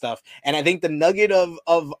mom and stuff. And I think the nugget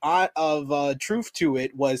of truth to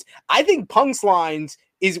it was, I think Punk's lines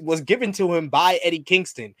was given to him by Eddie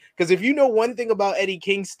Kingston. Because if you know one thing about Eddie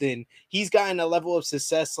Kingston, he's gotten a level of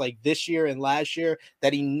success like this year and last year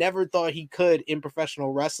that he never thought he could in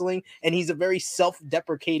professional wrestling. And he's a very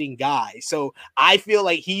self-deprecating guy. So I feel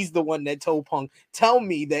like he's the one that told Punk, tell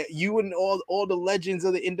me that you and all the legends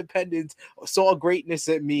of the independents saw greatness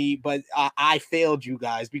at me, but I failed you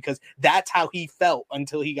guys, because that's how he felt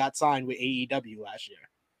until he got signed with AEW last year.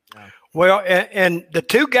 Yeah. Well, and the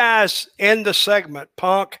 2 guys in the segment,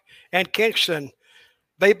 Punk and Kingston,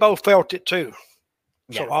 they both felt it too.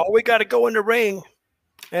 Yeah. So all we got to go in the ring,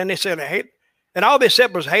 and they said, hey, and all they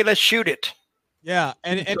said was, hey, let's shoot it. Yeah.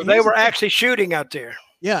 And so they were actually shooting out there.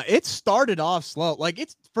 Yeah, it started off slow. Like,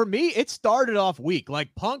 for me, it started off weak.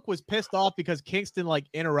 Like, Punk was pissed off because Kingston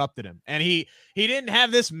interrupted him, and he didn't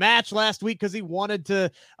have this match last week because he wanted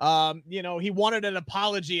to, he wanted an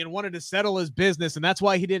apology and wanted to settle his business, and that's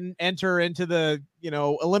why he didn't enter into the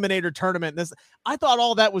eliminator tournament. I thought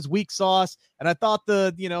all that was weak sauce, and I thought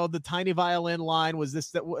the tiny violin line was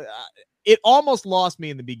this. It almost lost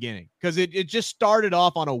me in the beginning because it just started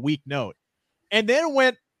off on a weak note, and then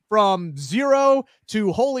went from 0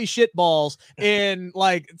 to holy shit balls in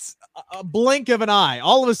like a blink of an eye.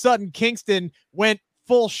 All of a sudden, Kingston went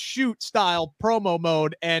full shoot style promo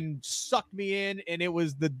mode and sucked me in, and it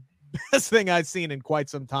was the best thing I've seen in quite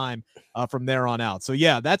some time from there on out. So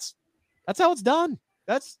yeah, that's how it's done.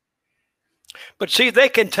 But see, they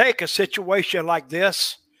can take a situation like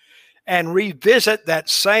this and revisit that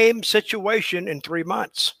same situation in 3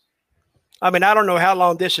 months. I mean, I don't know how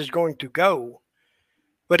long this is going to go.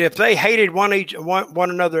 But if they hated one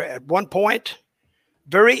another at one point,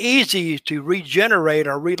 very easy to regenerate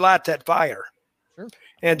or relight that fire. Sure.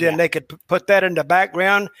 And then they could put that in the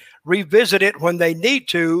background, revisit it when they need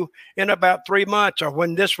to in about 3 months, or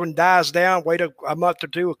when this one dies down, wait a month or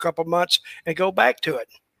two, a couple months, and go back to it.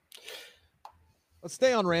 Let's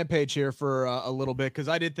stay on Rampage here for a little bit, because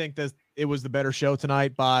I did think that it was the better show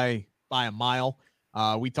tonight by a mile.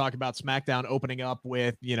 We talked about SmackDown opening up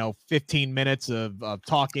with, 15 minutes of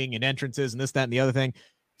talking and entrances and this, that, and the other thing.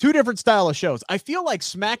 2 different style of shows. I feel like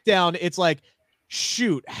SmackDown, it's like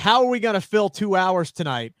shoot, how are we going to fill 2 hours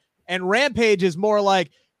tonight? And Rampage is more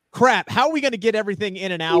like, crap, how are we going to get everything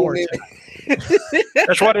in an hour tonight?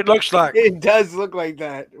 That's what it looks like. It does look like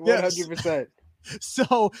that. 100%. Yes.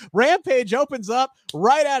 So Rampage opens up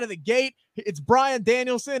right out of the gate. It's Bryan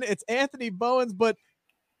Danielson. It's Anthony Bowens. But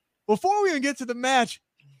before we even get to the match,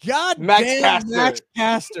 God damn Max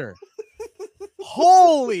Caster.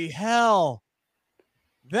 Holy hell.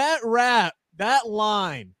 That rap, that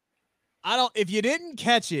line. If you didn't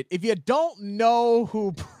catch it, if you don't know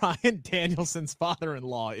who Bryan Danielson's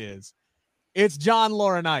father-in-law is, it's John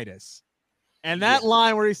Laurinaitis. And that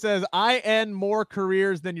line where he says, I end more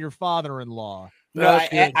careers than your father-in-law. No,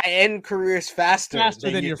 I end careers faster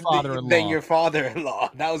than your father-in-law. Than your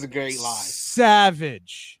father-in-law. That was a great line.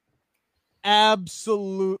 Savage.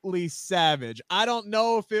 Absolutely savage. I don't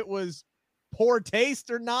know if it was poor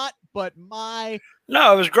taste or not, but no,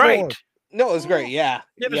 it was great. Lord. No, it was great. Yeah.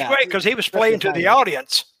 It was great because he was playing to the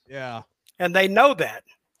audience. Yeah. And they know that.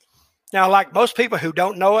 Now, like most people who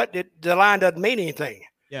don't know it, the line doesn't mean anything.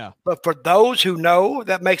 Yeah. But for those who know,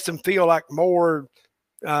 that makes them feel like more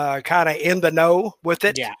kind of in the know with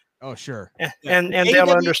it. Yeah. Oh, sure. And they'll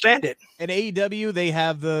understand it. At AEW, they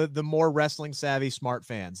have the more wrestling savvy smart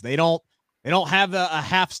fans. They don't have a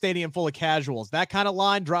half stadium full of casuals. That kind of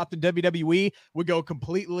line dropped in WWE would go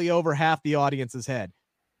completely over half the audience's head.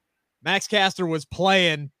 Max Caster was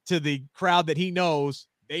playing to the crowd that he knows.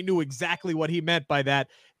 They knew exactly what he meant by that.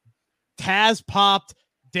 Taz popped.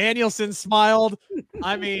 Danielson smiled.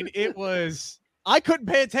 I mean, I couldn't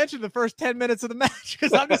pay attention to the first 10 minutes of the match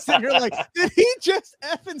because I'm just sitting here like, did he just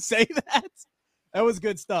effing say that? That was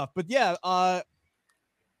good stuff. But yeah,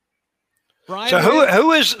 Brian.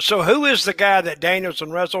 So who is the guy that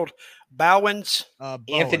Danielson wrestled? Bowens?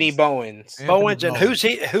 Anthony Bowens. Bowens, and who's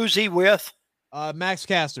he with? Max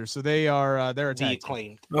Caster. So they're a tag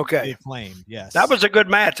Acclaimed. Okay. The Acclaimed, yes. That was a good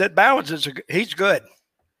match. That Bowens he's good.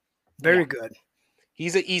 Very good.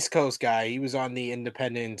 He's an East Coast guy. He was on the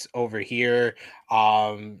Independent over here.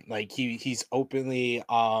 Like he's openly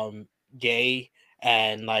gay,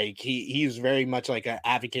 and like he's very much like an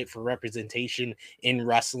advocate for representation in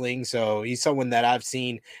wrestling. So he's someone that I've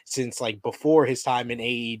seen since like before his time in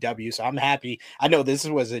AEW. So I'm happy. I know this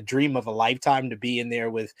was a dream of a lifetime to be in there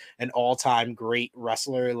with an all-time great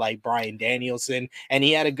wrestler like Bryan Danielson, and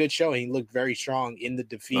he had a good show. He looked very strong in the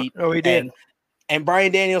defeat. Oh, he did. And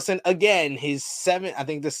Bryan Danielson, again, I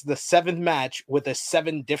think this is the 7th match with a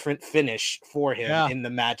 7 different finish for him in the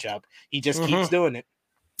matchup. He just keeps doing it.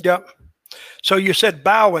 Yep. So you said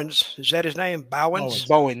Bowens. Is that his name? Bowens?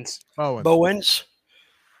 Bowens.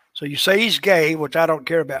 So you say he's gay, which I don't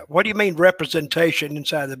care about. What do you mean representation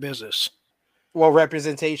inside the business? Well,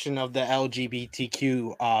 representation of the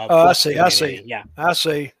LGBTQ. I see. Yeah. I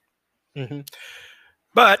see. Mm-hmm.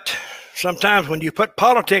 But sometimes when you put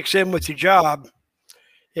politics in with your job,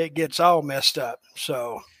 it gets all messed up.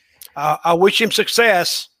 So I wish him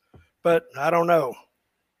success, but I don't know.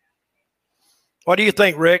 What do you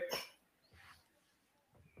think, Rick?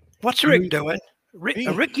 What's Rick doing? Rick,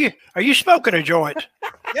 are you smoking a joint?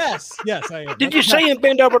 Yes, I am. Did you see him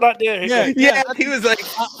bend over like that? Yeah. He was like,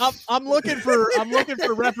 I'm looking for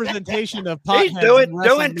representation of potheads. He's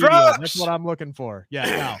doing drugs. That's what I'm looking for. Yeah.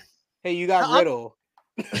 Now. Hey, you got Riddle.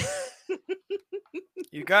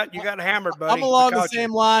 You got hammered, buddy. I'm along the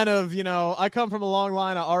same line of, I come from a long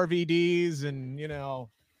line of RVDs and,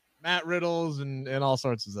 Matt Riddles and all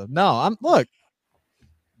sorts of stuff. No, look,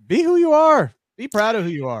 be who you are. Be proud of who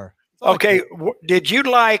you are. Okay. Did you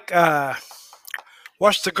like,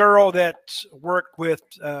 what's the girl that worked with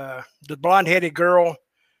the blonde-headed girl?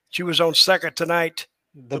 She was on Second tonight.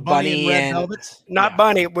 The Bunny and Velvet? Not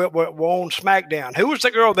Bunny, but on SmackDown. Who was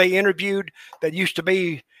the girl they interviewed that used to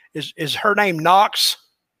be, is her name Knox?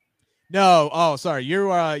 No. Oh, sorry. You're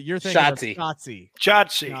thinking Shotzi. of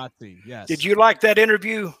Shotzi. Shotzi, yes. Did you like that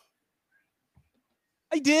interview?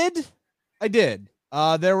 I did.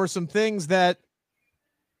 There were some things that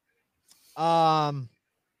I'm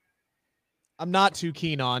not too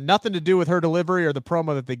keen on. Nothing to do with her delivery or the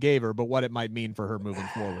promo that they gave her, but what it might mean for her moving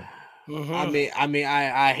forward. Mm-hmm.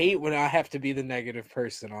 I hate when I have to be the negative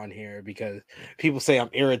person on here because people say I'm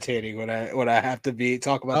irritating when I have to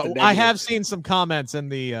talk about the negative. I have seen some comments in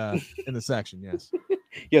the section. Yes.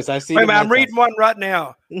 Yes, I see. I'm reading one right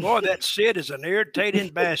now. Boy, that Sid is an irritating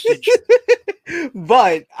bastard.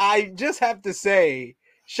 But I just have to say,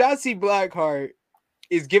 Shotzi Blackheart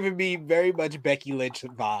is giving me very much Becky Lynch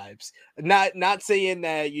vibes. Not saying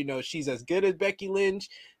that, she's as good as Becky Lynch,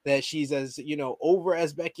 that she's as, over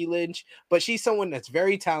as Becky Lynch, but she's someone that's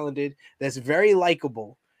very talented, that's very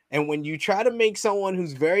likable. And when you try to make someone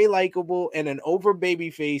who's very likable and an over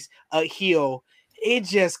babyface a heel, it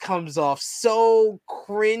just comes off so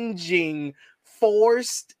cringing,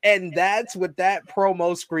 forced, and that's what that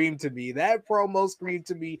promo screamed to me. That promo screamed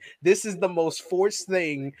to me, this is the most forced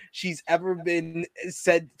thing she's ever been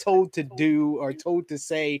told to do or told to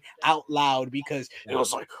say out loud, because it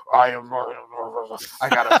was like, I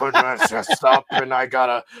gotta put my chest up, and I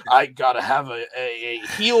gotta have a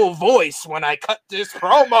heel voice when I cut this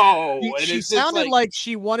promo. And She it's just sounded like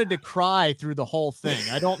she wanted to cry through the whole thing.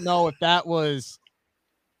 I don't know if that was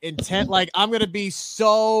intent. Like, I'm gonna be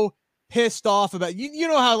so pissed off about you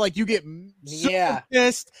know how like you get super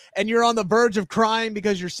pissed and you're on the verge of crying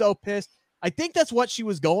because you're so pissed. I think that's what she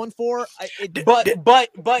was going for. But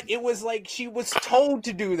it was like she was told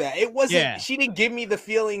to do that. It wasn't. She didn't give me the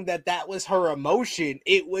feeling that was her emotion.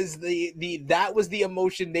 It was that was the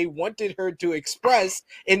emotion they wanted her to express,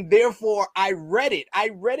 and therefore I read it. I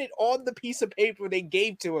read it on the piece of paper they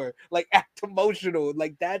gave to her. Like, act emotional.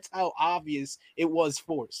 Like, that's how obvious it was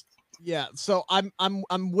forced. Yeah, so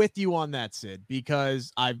I'm with you on that, Sid,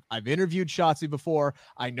 because I've interviewed Shotzi before.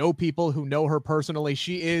 I know people who know her personally.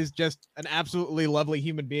 She is just an absolutely lovely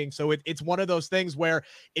human being. So it's one of those things where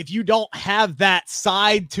if you don't have that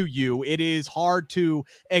side to you, it is hard to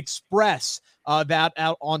express that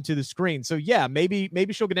out onto the screen. So yeah, maybe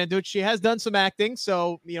she'll get into it. She has done some acting,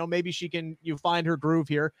 so maybe she can find her groove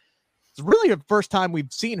here. It's really the first time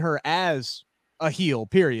we've seen her as a heel,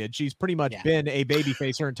 period. She's pretty much been a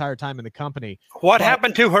babyface her entire time in the company. What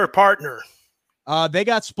happened to her partner? They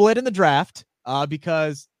got split in the draft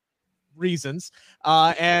because reasons,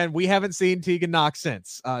 and we haven't seen Tegan Knox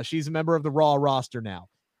since. She's a member of the Raw roster now.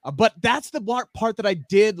 But that's the part that I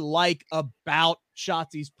did like about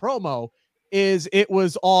Shotzi's promo is it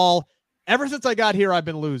was all, ever since I got here, I've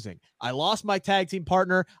been losing. I lost my tag team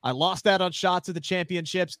partner. I lost out on shots at the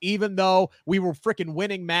championships, even though we were freaking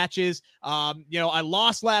winning matches. I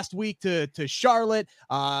lost last week to Charlotte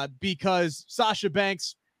because Sasha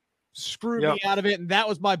Banks screwed me out of it, and that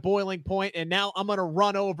was my boiling point. And now I'm going to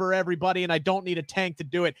run over everybody, and I don't need a tank to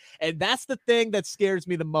do it. And that's the thing that scares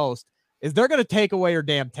me the most is they're going to take away her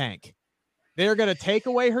damn tank. They're going to take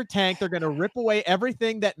away her tank. They're going to rip away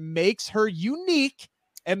everything that makes her unique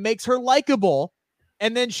and makes her likable,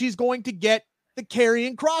 and then she's going to get the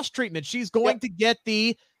Karrion Kross treatment. She's going to get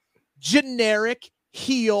the generic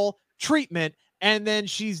heel treatment, and then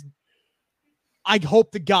I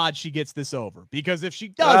hope to God she gets this over, because if she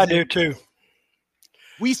doesn't, I do too.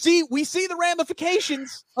 We see the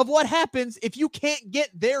ramifications of what happens if you can't get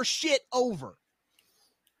their shit over.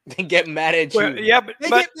 They get mad at you. Yeah, they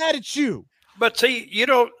get mad at you. But see,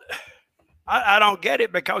 I don't get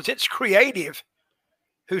it, because it's creative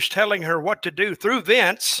who's telling her what to do through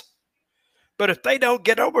Vince. But if they don't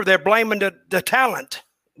get over, they're blaming the talent.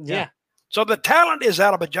 Yeah. So the talent is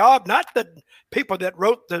out of a job, not the people that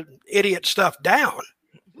wrote the idiot stuff down.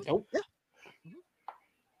 Nope. Yeah.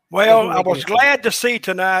 Well, I was glad to see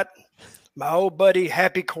tonight my old buddy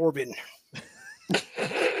Happy Corbin.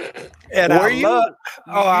 And were you?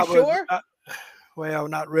 I was sure? Well,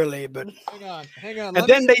 not really, but hang on. And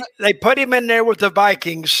then they put him in there with the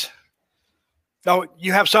Vikings. Oh,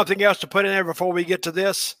 you have something else to put in there before we get to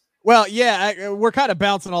this? Well, yeah, we're kind of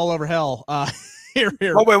bouncing all over hell here.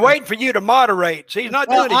 Well, we're waiting for you to moderate. See, he's not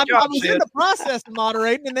doing his job. I was in the process of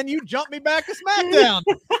moderating, and then you jumped me back to SmackDown.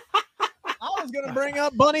 I was going to bring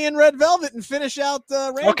up Bunny and Red Velvet and finish out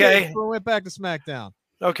Rampage before we went back to SmackDown.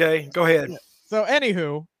 Okay, go ahead. So,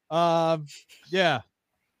 anywho,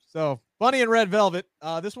 So Bunny and Red Velvet.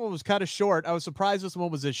 This one was kind of short. I was surprised this one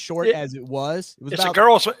was as short as it was. It's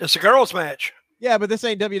a girls match. Yeah, but this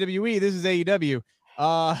ain't WWE. This is AEW.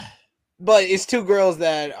 But it's two girls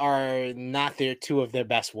that are not two of their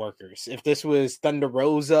best workers. If this was Thunder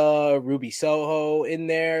Rosa, Ruby Soho in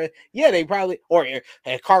there, yeah, they probably, or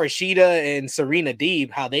Karashida and Serena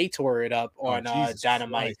Deeb, how they tore it up on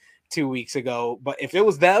Dynamite 2 weeks ago. But if it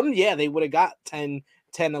was them, yeah, they would have got 10,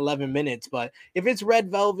 11 minutes. But if it's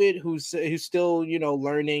Red Velvet, who's still,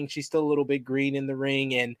 learning, she's still a little bit green in the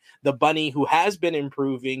ring, and the Bunny, who has been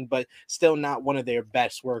improving, but still not one of their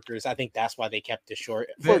best workers, I think that's why they kept it short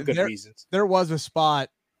for good reasons. There was a spot,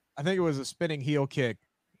 I think it was a spinning heel kick,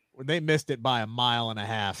 where they missed it by 1.5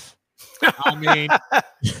 miles. I mean,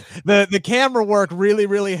 the camera work really,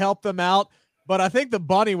 really helped them out. But I think the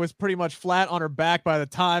Bunny was pretty much flat on her back by the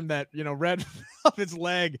time that, Red Velvet's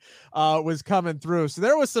leg was coming through. So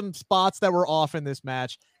there was some spots that were off in this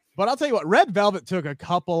match. But I'll tell you what, Red Velvet took a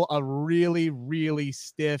couple of really, really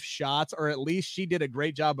stiff shots, or at least she did a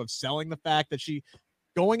great job of selling the fact that she,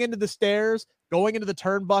 going into the stairs, going into the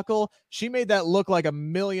turnbuckle, she made that look like $1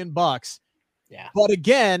 million. Yeah. But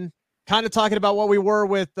again, kind of talking about what we were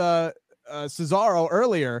with Cesaro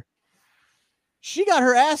earlier, she got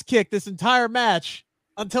her ass kicked this entire match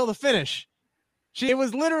until the finish. It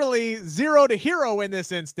was literally 0 to hero in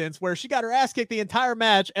this instance where she got her ass kicked the entire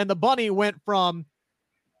match, and the bunny went from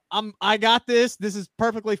I got this is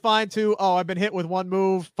perfectly fine to, oh, I've been hit with one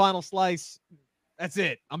move, final slice, that's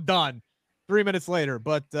it, I'm done 3 minutes later.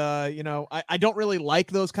 But I don't really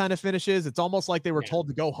like those kind of finishes. It's almost like they were told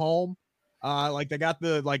to go home. Like they got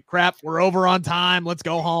the crap, we're over on time, let's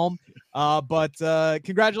go home. But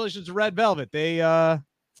congratulations to Red Velvet.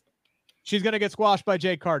 She's gonna get squashed by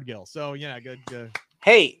Jade Cargill. So yeah, good.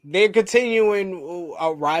 Hey, they're continuing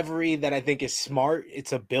a rivalry that I think is smart.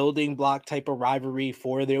 It's a building block type of rivalry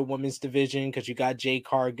for their women's division because you got Jade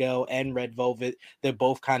Cargill and Red Velvet. They're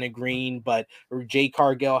both kind of green, but Jade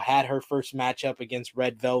Cargill had her first matchup against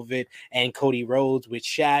Red Velvet and Cody Rhodes with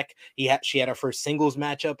Shaq. She had her first singles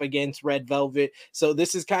matchup against Red Velvet. So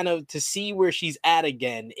this is kind of to see where she's at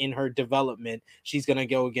again in her development. She's going to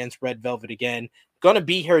go against Red Velvet again. Going to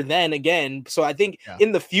beat her then again. So I think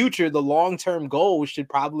in the future, the long-term goal should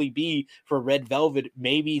probably be for Red Velvet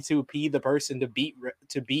maybe to be the person to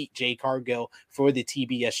beat Jade Cargill for the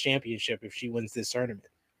TBS championship if she wins this tournament.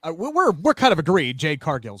 We're kind of agreed Jade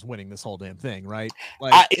Cargill's winning this whole damn thing, right?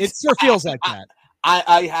 Like it sure feels like that.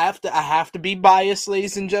 I have to be biased,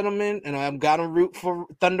 ladies and gentlemen, and I'm gonna root for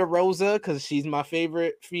Thunder Rosa because she's my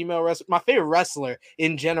favorite female wrestler, my favorite wrestler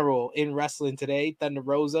in general in wrestling today, Thunder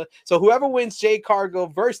Rosa. So whoever wins Jade Cargill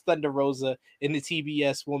versus Thunder Rosa in the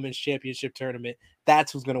TBS Women's Championship tournament,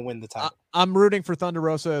 that's who's gonna win the title. I'm rooting for Thunder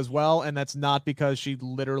Rosa as well, and that's not because she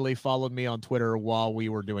literally followed me on Twitter while we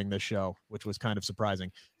were doing this show, which was kind of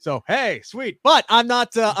surprising. So hey, sweet, but I'm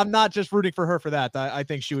not just rooting for her for that. I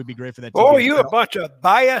think she would be great for that. Oh, you a bunch of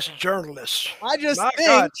biased journalists. I just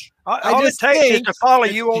think all it takes is to follow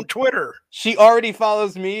you on Twitter. She already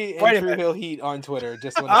follows me and True Hill Heat on Twitter.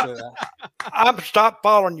 Just want to say that. I'm stop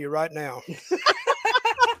following you right now.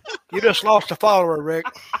 You just lost a follower, Rick.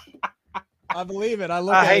 I believe it. I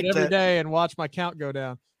look at it every day and watch my count go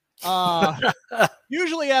down.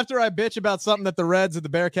 Usually after I bitch about something that the Reds or the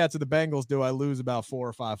Bearcats or the Bengals do, I lose about 4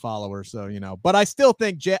 or 5 followers. So, but I still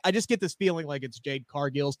think I just get this feeling like it's Jade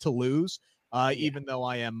Cargill's to lose, even though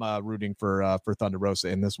I am rooting for Thunder Rosa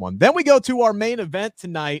in this one. Then we go to our main event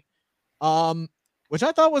tonight, which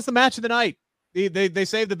I thought was the match of the night. They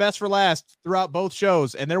saved the best for last throughout both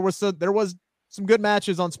shows, and there was some good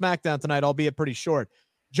matches on SmackDown tonight, albeit pretty short.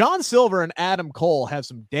 John Silver and Adam Cole have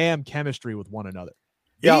some damn chemistry with one another.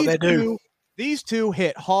 Yeah, they do. These two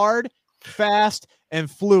hit hard, fast, and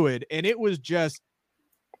fluid, and it was a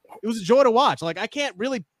joy to watch. Like, I can't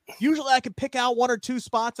really, usually I could pick out 1 or 2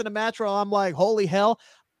 spots in a match where I'm like, holy hell.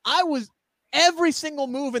 Every single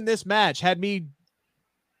move in this match had me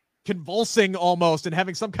convulsing almost and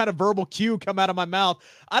having some kind of verbal cue come out of my mouth.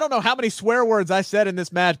 I don't know how many swear words I said in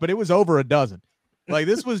this match, but it was over a dozen. Like,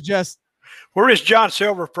 this was just. Where is John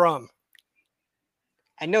Silver from?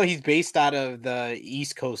 I know he's based out of the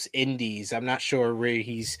East Coast Indies. I'm not sure where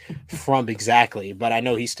he's from exactly, but I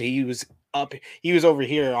know he was over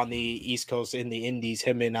here on the East Coast in the Indies,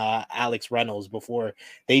 him and Alex Reynolds before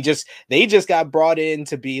they just got brought in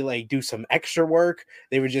to be like do some extra work.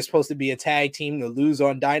 They were just supposed to be a tag team to lose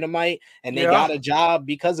on Dynamite, and they got a job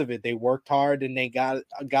because of it. They worked hard and they got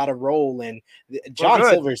a role, and John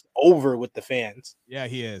Silver's over with the fans. Yeah,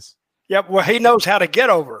 he is. Yep, well, he knows how to get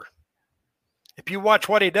over. If you watch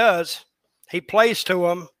what he does, he plays to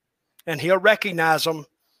them, and he'll recognize them.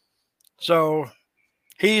 So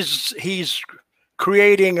he's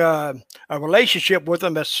creating a relationship with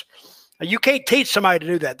them. You can't teach somebody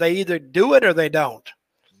to do that. They either do it or they don't.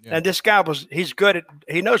 Yeah. And this guy he's good at.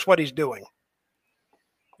 He knows what he's doing.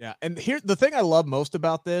 Yeah, and here the thing I love most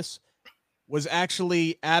about this was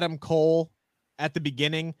actually Adam Cole at the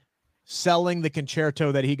beginning selling the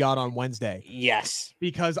concerto that he got on Wednesday. Yes.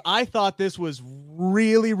 Because I thought this was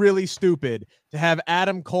really, really stupid to have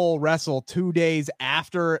Adam Cole wrestle 2 days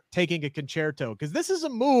after taking a concerto. Because this is a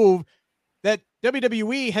move that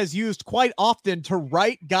WWE has used quite often to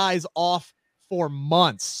write guys off for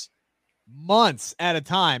months at a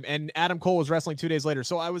time. And Adam Cole was wrestling 2 days later.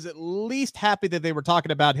 So I was at least happy that they were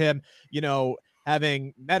talking about him,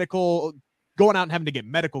 having going out and having to get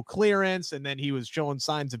medical clearance, and then he was showing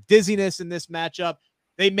signs of dizziness in this matchup.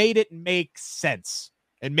 They made it make sense.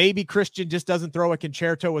 And maybe Christian just doesn't throw a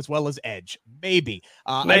concerto as well as Edge. Maybe.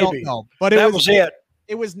 I don't know. But that was it.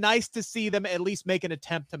 It was nice to see them at least make an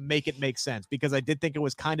attempt to make it make sense, because I did think it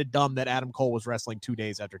was kind of dumb that Adam Cole was wrestling 2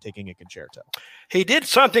 days after taking a concerto. He did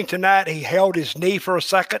something tonight. He held his knee for a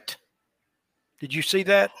second. Did you see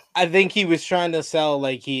that? I think he was trying to sell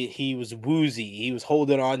like he was woozy. He was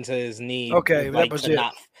holding on to his knee. Okay, that was it.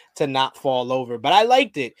 to not fall over. But I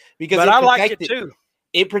liked it because But I liked it too.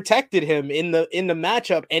 It protected him in the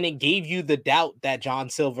matchup, and it gave you the doubt that John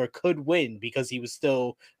Silver could win because he was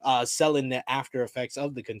still selling the after effects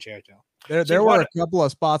of the concerto. There were a couple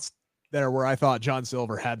of spots there where I thought John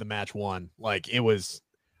Silver had the match won. Like I was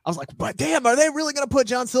like, but damn, are they really going to put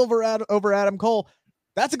John Silver over Adam Cole?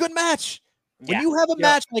 That's a good match. When you have a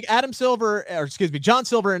match like John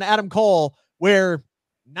Silver and Adam Cole, where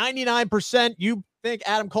 99% you think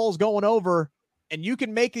Adam Cole's going over, and you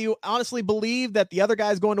can make you honestly believe that the other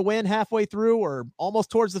guy's going to win halfway through or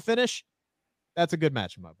almost towards the finish, that's a good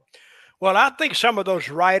match in my book. Well, I think some of those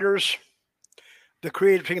writers, the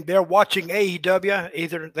creative team, they're watching AEW.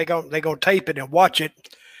 Either they're going to tape it and watch it.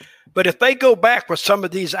 But if they go back with some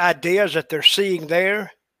of these ideas that they're seeing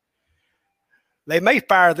there, they may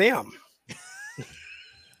fire them.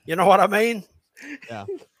 You know what I mean? Yeah.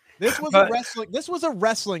 This was a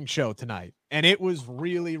wrestling show tonight, and it was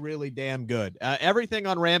really, really damn good. Everything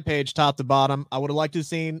on Rampage, top to bottom. I would have liked to have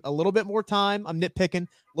seen a little bit more time. I'm nitpicking, a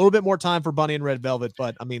little bit more time for Bunny and Red Velvet,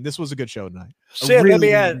 but I mean, this was a good show tonight. Sid, let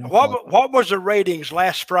me ask, what was the ratings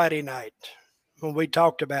last Friday night when we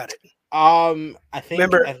talked about it? I think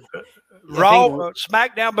remember Raw,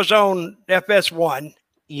 SmackDown was on FS1.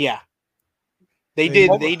 Yeah. They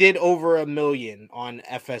did over 1 million on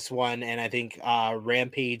FS1, and I think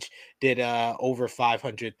Rampage did over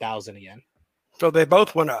 500,000 again. So they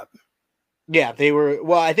both went up. Yeah, they were.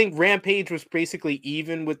 Well, I think Rampage was basically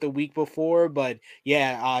even with the week before, but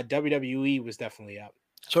yeah, WWE was definitely up.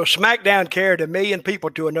 So SmackDown carried 1 million people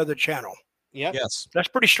to another channel. Yep. Yes, that's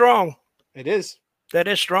pretty strong. It is. That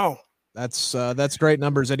is strong. That's great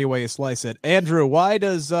numbers any way you slice it. Andrew, why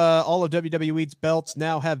does all of WWE's belts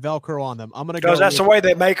now have Velcro on them? Because that's the way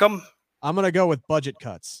they make them. I'm gonna go with budget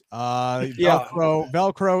cuts.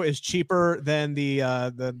 Velcro is cheaper than the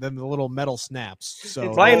little metal snaps.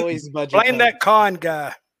 So blame that con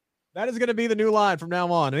guy. That is going to be the new line from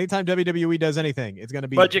now on. Anytime WWE does anything, it's going to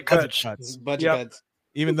be budget cuts. Budget cuts.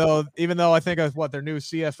 Even though I think of their new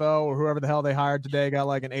CFO or whoever the hell they hired today got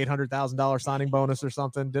like an $800,000 signing bonus or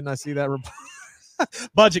something. Didn't I see that?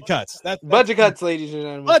 Budget cuts. That's budget cuts, ladies and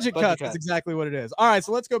gentlemen. Budget cuts. That's exactly what it is. All right,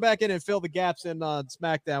 so let's go back in and fill the gaps in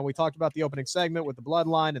SmackDown. We talked about the opening segment with the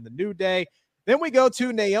Bloodline and the New Day. Then we go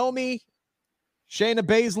to Naomi, Shayna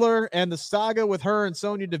Baszler, and the saga with her and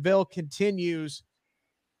Sonya Deville continues.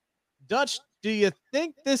 Dutch, do you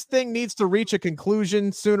think this thing needs to reach a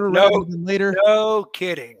conclusion sooner rather than later? No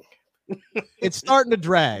kidding. It's starting to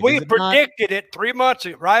drag. We predicted it 3 months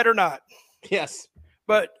ago, right or not? Yes.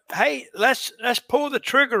 But hey, let's pull the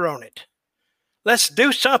trigger on it. Let's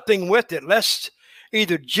do something with it. Let's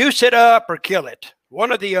either juice it up or kill it.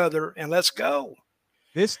 One or the other, and let's go.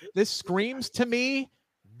 This screams to me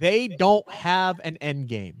they don't have an end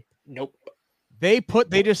game. Nope. They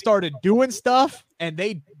just started doing stuff, and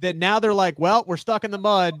now they're like, well, we're stuck in the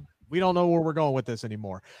mud. We don't know where we're going with this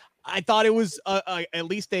anymore. I thought it was at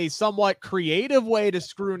least a somewhat creative way to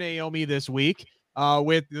screw Naomi this week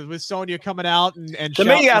with Sonya coming out and to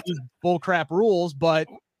me, bullcrap rules. But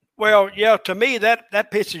well, yeah, to me that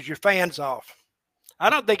pisses your fans off. I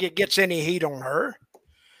don't think it gets any heat on her.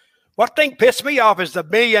 What thing pissed me off is the $1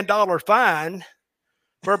 million fine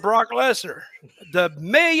for Brock Lesnar. The $1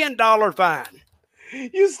 million fine.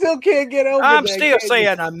 You still can't get over I'm that, still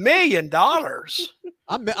saying $1 million.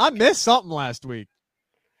 I missed something last week.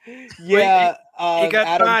 Yeah. He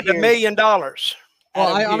got fined $1 million. Well,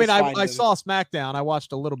 I saw SmackDown. I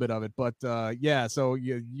watched a little bit of it, but yeah. So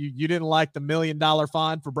you didn't like the $1 million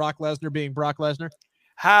fine for Brock Lesnar being Brock Lesnar?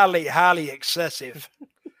 Highly, highly excessive.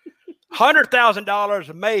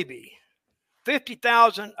 $100,000 maybe.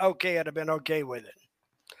 $50,000, okay, I'd have been okay with it.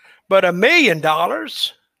 But $1 million.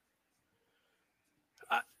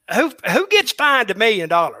 Who gets fined $1 million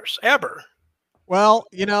ever? Well,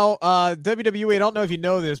 WWE, I don't know if you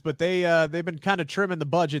know this, but they've been kind of trimming the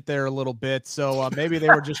budget there a little bit. So maybe they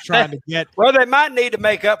were just trying to get. Well, they might need to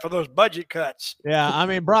make up for those budget cuts. Yeah, I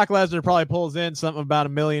mean, Brock Lesnar probably pulls in something about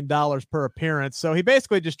 $1 million per appearance. So he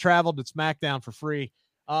basically just traveled to SmackDown for free.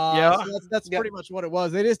 So that's pretty much what it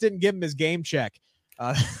was. They just didn't give him his game check.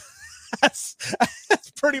 That's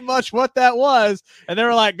pretty much what that was. And they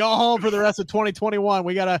were like, go home for the rest of 2021.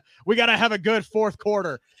 We gotta have a good fourth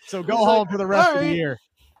quarter. So go home for the rest of the year.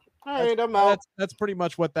 All right, I'm out. That's pretty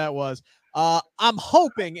much what that was. I'm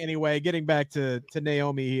hoping anyway, getting back to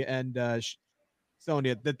Naomi and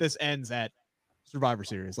Sonya, that this ends at Survivor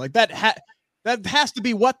Series. Like that has to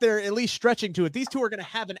be what they're at least stretching to. If these two are going to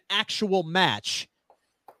have an actual match,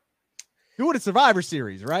 do it at Survivor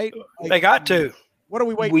Series, right? Like, they got to. What are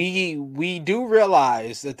we waiting? We do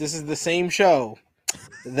realize that this is the same show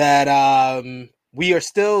that we are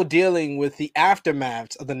still dealing with the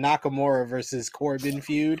aftermath of the Nakamura versus Corbin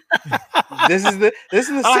feud. This is the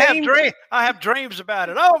same. I have dreams about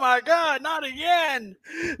it. Oh my God, not again!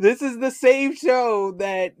 This is the same show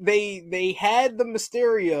that they had the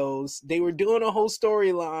Mysterios. They were doing a whole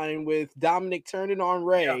storyline with Dominic turning on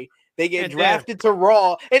Ray. Yeah. They get drafted to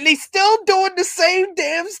Raw, and they still doing the same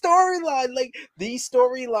damn storyline. Like these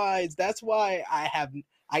storylines. That's why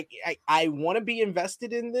I want to be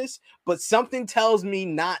invested in this, but something tells me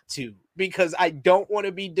not to, because I don't want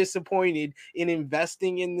to be disappointed in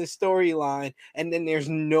investing in this storyline and then there's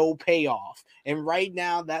no payoff. And right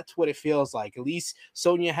now, that's what it feels like. At least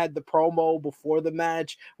Sonya had the promo before the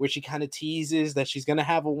match where she kind of teases that she's going to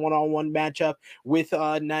have a one-on-one matchup with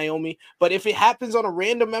Naomi. But if it happens on a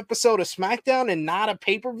random episode of SmackDown and not a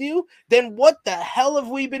pay-per-view, then what the hell have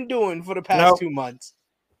we been doing for the past 2 months?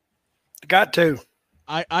 Got to.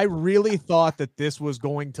 I really thought that this was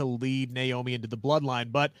going to lead Naomi into the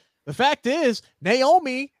bloodline, but the fact is,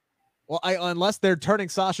 Naomi, well, unless they're turning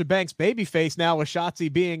Sasha Banks babyface now with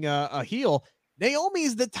Shotzi being a heel,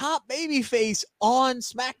 Naomi's the top babyface on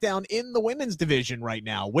SmackDown in the women's division right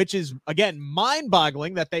now, which is, again,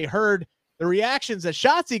 mind-boggling that they heard the reactions that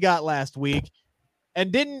Shotzi got last week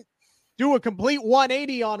and didn't do a complete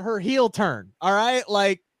 180 on her heel turn, all right?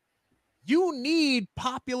 Like, you need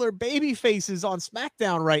popular baby faces on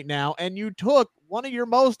SmackDown right now, and you took one of your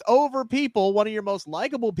most over people, one of your most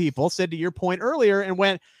likable people, said to your point earlier, and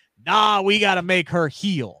went, nah, we got to make her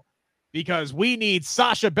heel because we need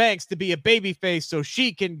Sasha Banks to be a baby face so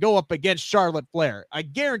she can go up against Charlotte Flair. I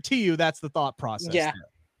guarantee you that's the thought process. Yeah.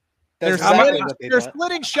 They're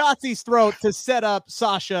splitting Shotzi's throat to set up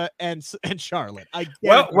Sasha and Charlotte.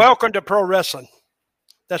 Welcome to pro wrestling.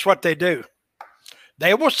 That's what they do.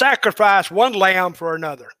 They will sacrifice one lamb for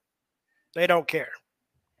another. They don't care.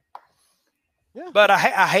 Yeah. But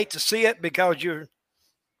I hate to see it because you're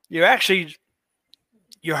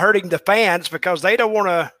hurting the fans because they didn't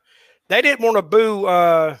want to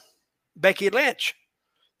boo Becky Lynch.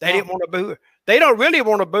 They didn't want to boo. They don't really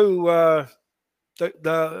want to boo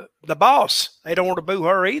the boss. They don't want to boo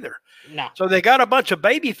her either. No. So they got a bunch of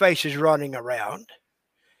baby faces running around,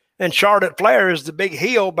 and Charlotte Flair is the big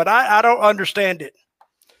heel. But I don't understand it.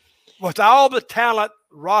 With all the talent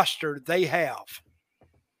roster they have,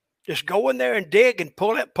 just go in there and dig and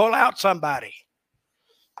pull out somebody.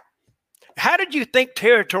 How did you think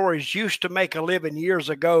territories used to make a living years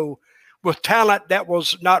ago with talent that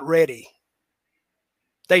was not ready?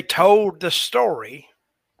 They told the story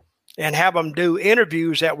and have them do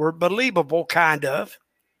interviews that were believable, kind of.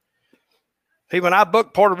 See, when I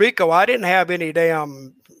booked Puerto Rico, I didn't have any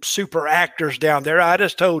damn super actors down there. I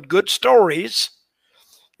just told good stories.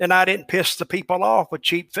 And I didn't piss the people off with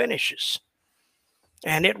cheap finishes.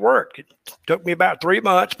 And it worked. It took me about 3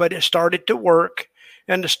 months, but it started to work,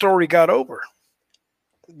 and the story got over.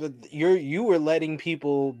 But you were letting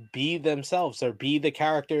people be themselves or be the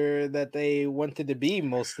character that they wanted to be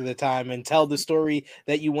most of the time and tell the story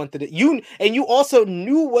that you wanted to. You also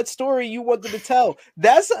knew what story you wanted to tell.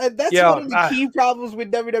 That's one of the key problems with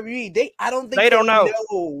WWE. I don't think they don't know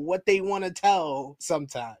what they want to tell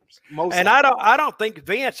sometimes. I don't think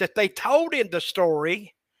Vince, if they told him the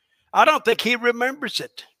story, I don't think he remembers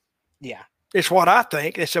it. Yeah. It's what I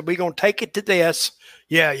think. They said, we're going to take it to this.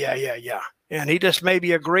 Yeah. And he just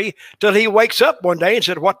maybe agree till he wakes up one day and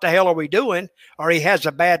said, what the hell are we doing? Or he has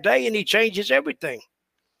a bad day and he changes everything.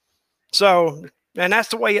 So, and that's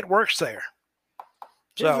the way it works there.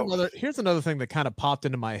 Here's another thing that kind of popped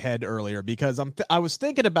into my head earlier because I was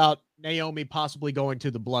thinking about Naomi possibly going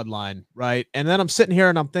to the bloodline, right? And then I'm sitting here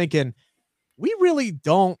and I'm thinking, we really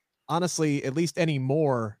don't, honestly, at least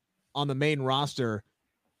anymore on the main roster,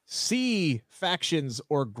 see factions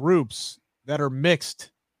or groups that are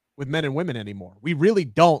mixed with men and women anymore. We really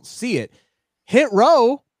don't see it. Hit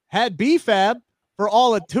Row had BFAB for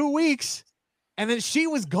all of 2 weeks, and then she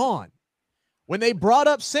was gone. When they brought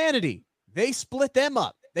up Sanity, they split them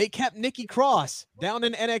up. They kept Nikki Cross down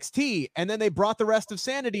in NXT, and then they brought the rest of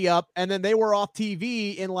Sanity up, and then they were off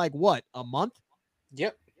TV in a month?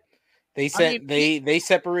 Yep. They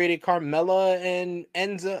separated Carmella and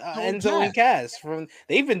Enzo and Cass from.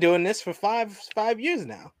 They've been doing this for five years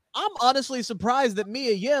now. I'm honestly surprised that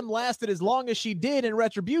Mia Yim lasted as long as she did in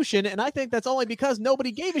Retribution, and I think that's only because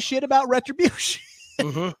nobody gave a shit about Retribution.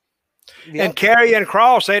 Mm-hmm. Yep. And Karrion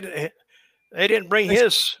Kross, they didn't bring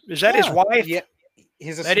his. Is that his wife? Yeah,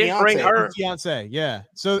 they didn't bring her fiance. Yeah.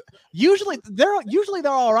 So usually they're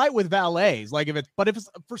all right with valets. Like if it's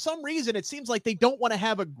for some reason it seems like they don't want to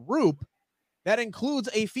have a group that includes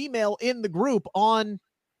a female in the group on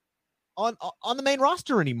the main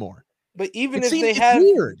roster anymore. But even if they have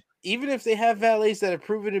weird. even if they have valets that have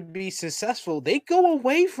proven to be successful, they go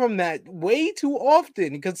away from that way too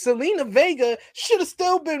often. Because Selena Vega should have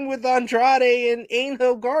still been with Andrade and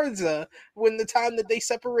Angel Garza when the time that they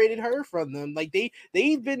separated her from them. Like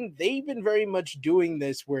they've been very much doing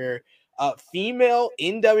this where female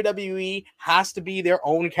in WWE has to be their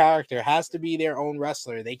own character, has to be their own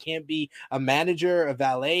wrestler. They can't be a manager, a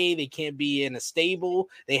valet. They can't be in a stable.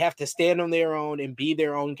 They have to stand on their own and be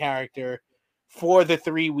their own character for the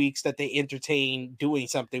 3 weeks that they entertain doing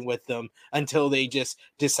something with them until they just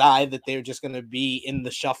decide that they're just going to be in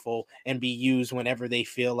the shuffle and be used whenever they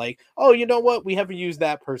feel like, oh, you know what? We haven't used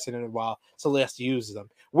that person in a while, so let's use them.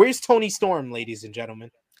 Where's Tony Storm, ladies and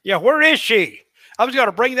gentlemen? Yeah, where is she? I was going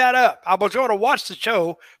to bring that up. I was going to watch the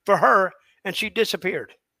show for her, and she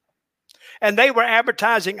disappeared. And they were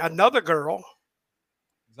advertising another girl.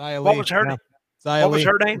 Xia What Li. was her name? Xia What was Li.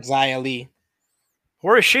 her name? Xia Li.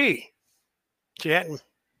 Where is she? She hadn't.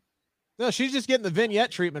 No, she's just getting the vignette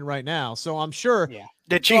treatment right now. So I'm sure. Yeah.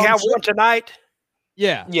 Did she have one tonight?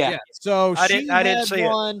 Yeah. Yeah. So I she didn't see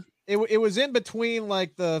one. It was in between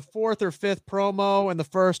like the 4th or 5th promo and the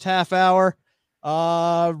first half hour.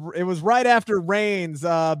 It was right after Reigns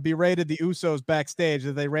berated the Usos backstage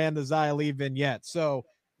that they ran the Xia Li vignette. So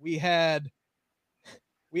it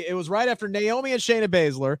was right after Naomi and Shayna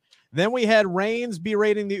Baszler. Then we had Reigns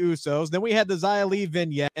berating the Usos. Then we had the Xia Li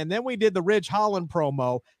vignette. And then we did the Ridge Holland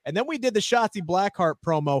promo. And then we did the Shotzi Blackheart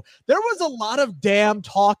promo. There was a lot of damn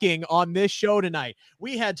talking on this show tonight.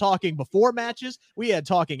 We had talking before matches. We had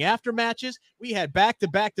talking after matches. We had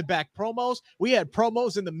back-to-back-to-back promos. We had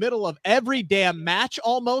promos in the middle of every damn match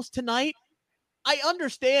almost tonight. I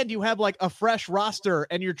understand you have like a fresh roster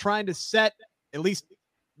and you're trying to set, at least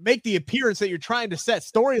make the appearance that you're trying to set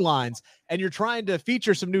storylines and you're trying to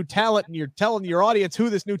feature some new talent and you're telling your audience who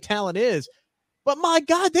this new talent is. But my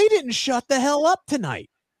God, they didn't shut the hell up tonight.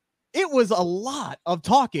 It was a lot of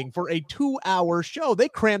talking for a 2-hour show. They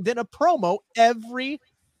crammed in a promo every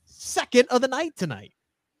second of the night tonight.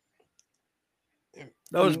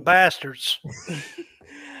 Those bastards.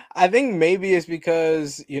 I think maybe it's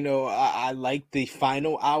because, I like the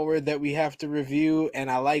final hour that we have to review and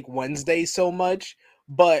I like Wednesday so much.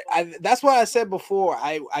 But that's why I said before,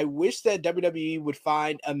 I wish that WWE would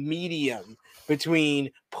find a medium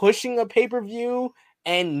between pushing a pay-per-view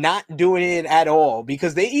and not doing it at all,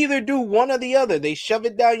 because they either do one or the other. They shove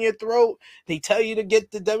it down your throat. They tell you to get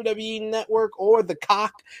the WWE network or the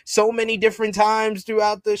cock so many different times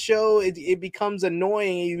throughout the show. It becomes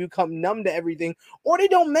annoying and you become numb to everything, or they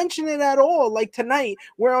don't mention it at all. Like tonight,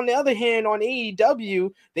 where on the other hand, on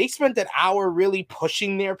AEW, they spent an hour really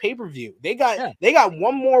pushing their pay-per-view. They got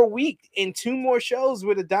one more week and 2 more shows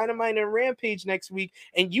with a Dynamite and Rampage next week.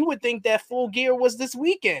 And you would think that Full Gear was this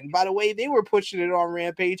weekend. By the way, they were pushing it on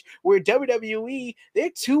Rampage, where WWE,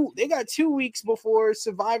 they got 2 weeks before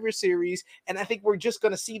Survivor Series, and I think we're just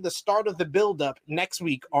going to see the start of the build-up next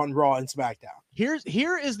week on Raw and SmackDown.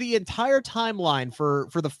 Here is the entire timeline for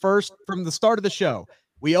from the start of the show.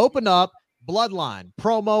 We open up Bloodline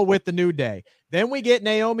promo with the New Day. Then we get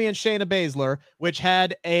Naomi and Shayna Baszler, which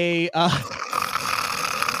had a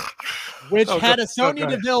Sonya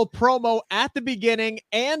Deville promo at the beginning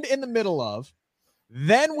and in the middle of.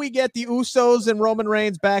 Then we get the Usos and Roman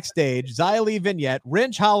Reigns backstage, Xia Li vignette,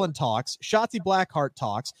 Ridge Holland talks, Shotzi Blackheart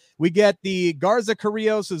talks. We get the Garza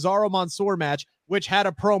Carrillo Cesaro Mansoor match, which had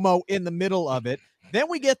a promo in the middle of it. Then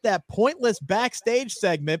we get that pointless backstage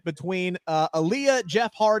segment between Aaliyah,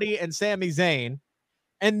 Jeff Hardy, and Sami Zayn.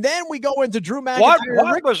 And then we go into Drew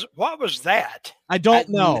McIntyre. What was that? I don't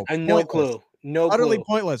know. No clue. Utterly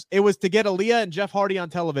pointless. It was to get Aaliyah and Jeff Hardy on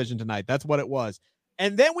television tonight. That's what it was.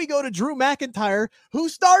 And then we go to Drew McIntyre, who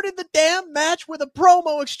started the damn match with a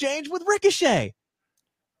promo exchange with Ricochet.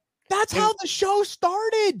 That's how the show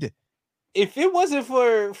started. If it wasn't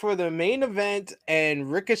for the main event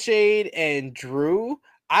and Ricochet and Drew,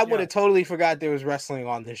 I would have totally forgot there was wrestling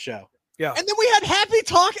on this show. Yeah. And then we had Happy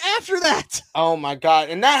Talk after that. Oh my God.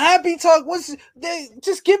 And that Happy Talk was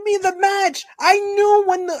just give me the match. I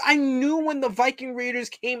knew when the Viking Raiders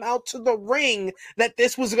came out to the ring that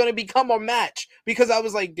this was going to become a match, because I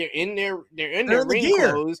was like, they're in their ring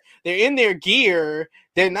clothes. They're in their gear.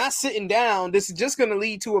 They're not sitting down. This is just going to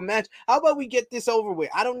lead to a match. How about we get this over with?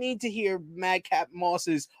 I don't need to hear Madcap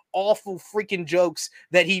Moss's awful freaking jokes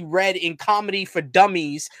that he read in Comedy for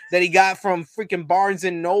Dummies that he got from freaking Barnes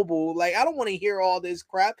and Noble. Like, I don't want to hear all this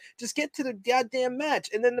crap. Just get to the goddamn match.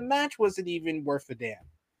 And then the match wasn't even worth a damn.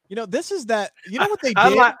 This is that. You know what they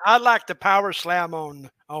did? I like the power slam on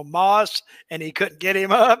Moss, and he couldn't get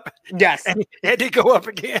him up. Yes. And he had to go up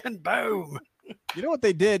again. Boom. You know what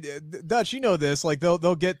they did, Dutch? You know this. Like they'll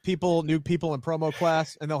get new people in promo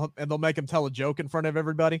class, and they'll make them tell a joke in front of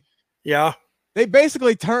everybody. Yeah. They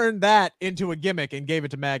basically turned that into a gimmick and gave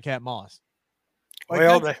it to Madcap Moss. Like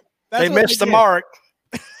well, they missed the mark.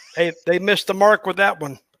 They missed the mark with that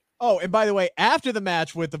one. Oh, and by the way, after the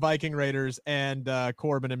match with the Viking Raiders and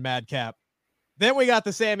Corbin and Madcap, then we got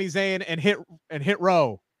the Sami Zayn and Hit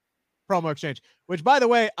Row promo exchange. Which, by the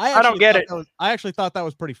way, I don't get it. I actually thought that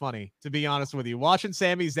was pretty funny, to be honest with you. Watching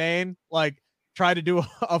Sami Zayn try to do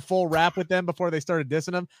a full rap with them before they started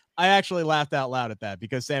dissing him, I actually laughed out loud at that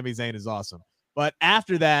because Sami Zayn is awesome. But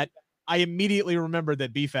after that, I immediately remembered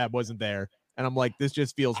that B-Fab wasn't there, and I'm like, this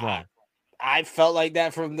just feels wrong. I felt like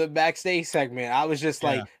that from the backstage segment. I was just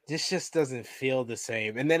like, this just doesn't feel the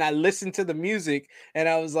same. And then I listened to the music, and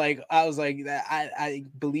I was like, I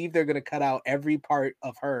believe they're gonna cut out every part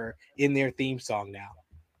of her in their theme song now.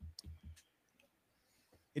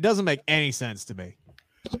 It doesn't make any sense to me.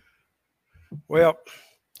 Well,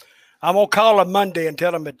 I'm gonna call him Monday and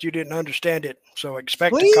tell him that you didn't understand it. So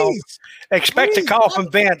expect to call from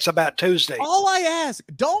Vince about Tuesday. All I ask,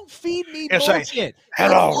 don't feed me bullshit. Say,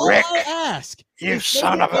 hello, Rick. All I ask, you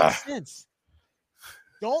son of a. Sense.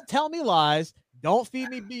 Don't tell me lies. Don't feed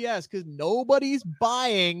me BS because nobody's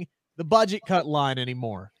buying the budget cut line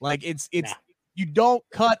anymore. Like it's you don't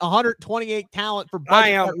cut 128 talent for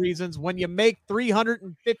budget cut reasons when you make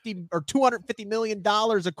 $350 or $250 million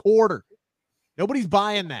a quarter. Nobody's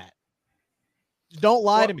buying that. Don't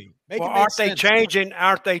lie to me. Aren't they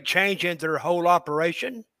changing their whole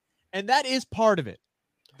operation? And that is part of it.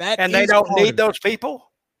 And they don't need those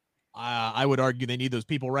people? I would argue they need those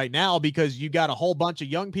people right now because you got a whole bunch of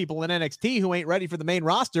young people in NXT who ain't ready for the main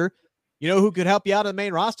roster. You know who could help you out in the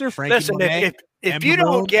main roster? Frankie Monet, if you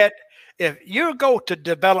don't if you go to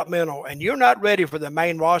developmental and you're not ready for the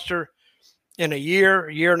main roster in a year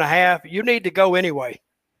and a half, you need to go anyway.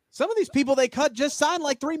 Some of these people they cut just signed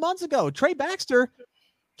like 3 months ago. Trey Baxter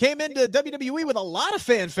came into WWE with a lot of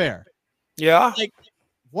fanfare. Yeah. Like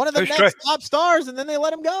one of the next top stars, and then they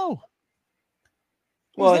let him go.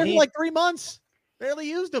 He was there for like 3 months. Barely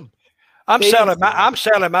used him. I'm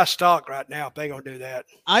selling my stock right now if they're gonna do that.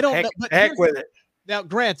 I don't know. But heck with it. Now,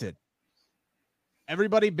 granted,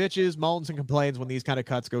 everybody bitches, moans, and complains when these kind of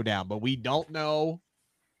cuts go down, but we don't know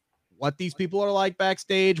what these people are like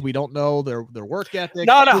backstage. We don't know their work ethic.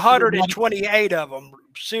 Not 128 of them,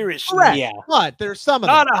 seriously. Correct. Yeah, but there's some of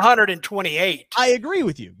them. Not 128. I agree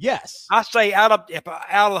with you. Yes, I say out of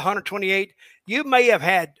 128, you may have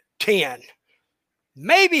had 10,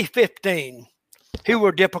 maybe 15 who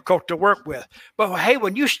were difficult to work with. But hey,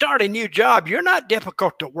 when you start a new job, you're not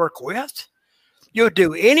difficult to work with. You'll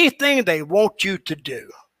do anything they want you to do.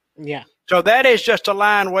 Yeah. So that is just a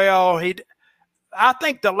line. Well, I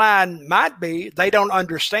think the line might be they don't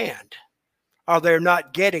understand or they're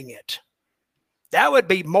not getting it. That would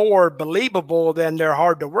be more believable than they're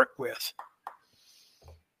hard to work with.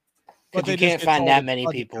 But you can't find that many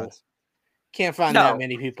people. Can't find that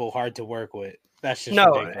many people hard to work with. That's just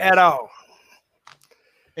ridiculous. At all.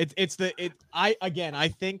 I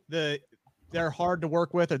think they're hard to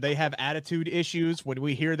work with or they have attitude issues. When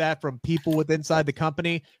we hear that from people inside the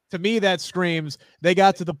company, to me, that screams they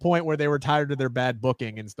got to the point where they were tired of their bad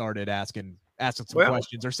booking and started asking some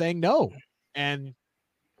questions or saying no. And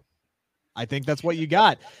I think that's what you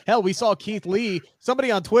got. Hell, we saw Keith Lee.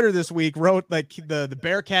 Somebody on Twitter this week wrote like the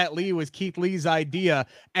Bearcat Lee was Keith Lee's idea.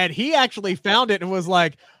 And he actually found it and was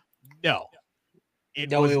like, no, it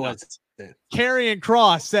wasn't. Karrion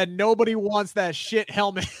Kross said nobody wants that shit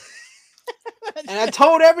helmet. And I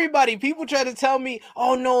told everybody, people try to tell me,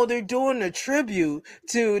 oh no, they're doing a tribute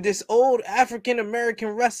to this old African-American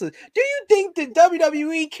wrestler. Do you think that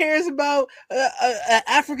WWE cares about an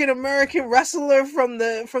African-American wrestler from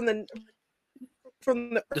the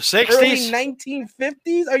 60s? Early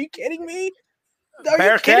 1950s? Are you kidding me?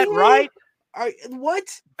 Bearcat Wright?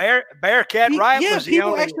 What? Bearcat Wright was the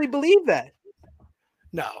people only... actually believe that.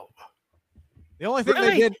 No. The only thing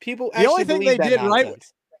they did, people actually believe that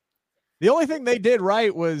nonsense. The only thing they did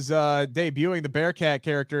right was debuting the Bearcat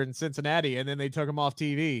character in Cincinnati, and then they took him off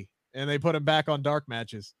TV and they put him back on dark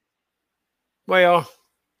matches. Well,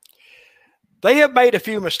 they have made a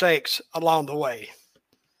few mistakes along the way,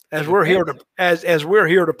 as we're here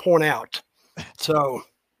to point out. So,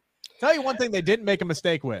 tell you one thing they didn't make a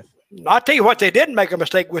mistake with. I'll tell you what they didn't make a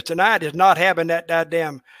mistake with tonight is not having that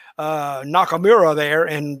damn Nakamura there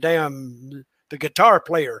and damn the guitar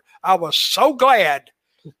player. I was so glad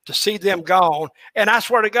to see them gone. And I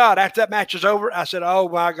swear to God, after that match is over, I said, oh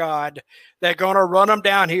my God, they're going to run them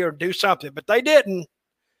down here and do something, but they didn't.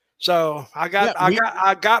 So I got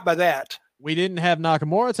by that. We didn't have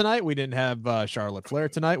Nakamura tonight. We didn't have Charlotte Flair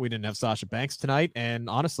tonight. We didn't have Sasha Banks tonight. And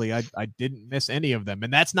honestly, I didn't miss any of them.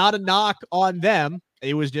 And that's not a knock on them.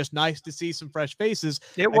 It was just nice to see some fresh faces.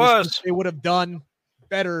 It was. They would have done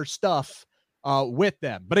better stuff with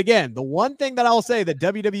them. But again, the one thing that I'll say that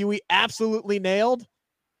WWE absolutely nailed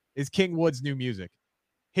is King Wood's new music.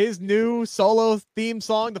 His new solo theme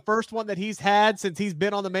song, the first one that he's had since he's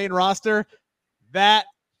been on the main roster, that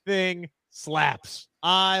thing slaps.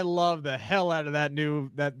 I love the hell out of that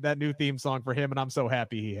new theme song for him, and I'm so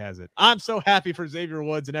happy he has it. I'm so happy for Xavier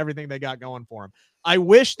Woods and everything they got going for him. I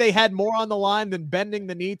wish they had more on the line than bending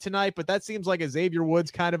the knee tonight, but that seems like a Xavier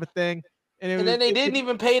Woods kind of a thing. And then they didn't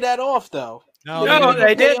even pay that off, though. No,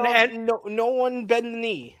 they didn't. And no one bent the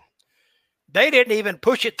knee. They didn't even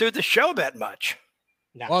push it through the show that much.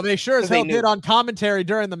 No. Well, they sure as hell did on commentary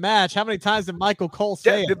during the match. How many times did Michael Cole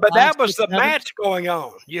say it? But that was the match going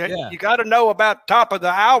on. You got to know about top of the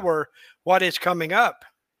hour what is coming up.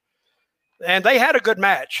 And they had a good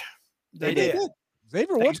match. They did.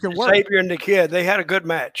 Xavier Woods can work. Xavier and the kid, they had a good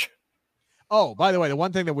match. Oh, by the way, the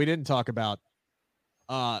one thing that we didn't talk about,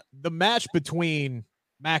 the match between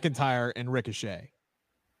McIntyre and Ricochet.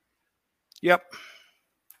 Yep.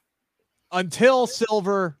 Until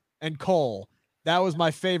Silver and Cole, that was my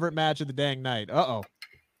favorite match of the dang night.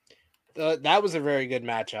 That was a very good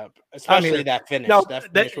matchup, especially that finish.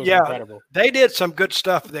 That finish was incredible. They did some good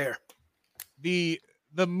stuff there. The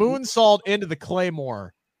moonsault into the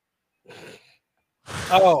Claymore.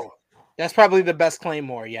 Oh, that's probably the best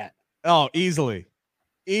Claymore yet. Oh, easily.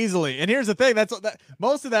 And here's the thing: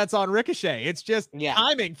 most of that's on Ricochet. It's just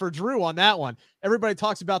timing for Drew on that one. Everybody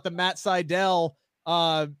talks about the Matt Sydal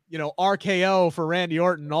RKO for Randy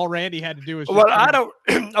Orton. All Randy had to do was I don't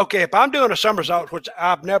okay, if I'm doing a somersault, which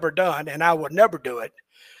I've never done and I would never do it,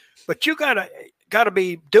 but you gotta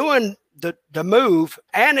be doing the move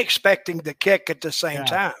and expecting the kick at the same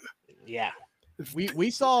time. Yeah.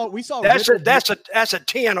 We saw that's a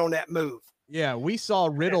 10 on that move. Yeah, we saw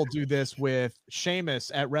Riddle do this with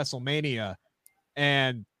Sheamus at WrestleMania,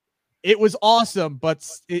 and it was awesome, but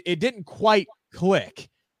it didn't quite click.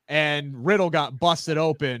 And Riddle got busted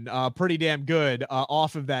open pretty damn good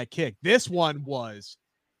off of that kick. This one was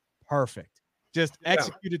perfect, just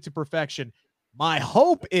executed to perfection. My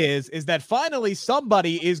hope is that finally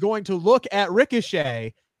somebody is going to look at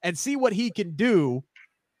Ricochet and see what he can do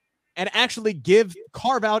and actually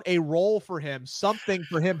carve out a role for him, something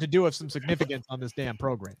for him to do of some significance on this damn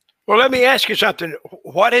program. Well, let me ask you something.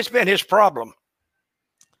 What has been his problem?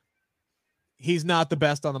 He's not the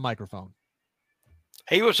best on the microphone.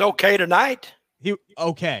 He was okay tonight.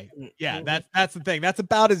 Okay. Yeah, that's the thing. That's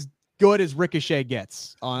about as good as Ricochet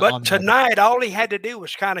gets. But tonight, all he had to do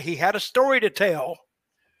was he had a story to tell,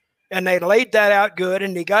 and they laid that out good,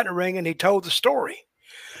 and he got in the ring, and he told the story.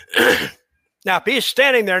 Now, if he's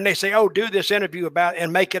standing there and they say, oh, do this interview about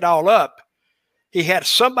and make it all up, he had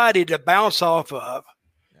somebody to bounce off of,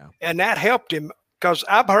 and that helped him because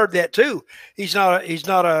I've heard that too. He's not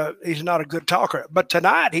a good talker, but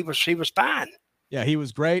tonight he was fine. Yeah, he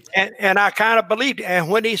was great. And I kind of believed it. And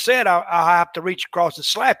when he said, I'll have to reach across and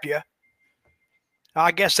slap you,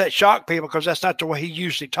 I guess that shocked people because that's not the way he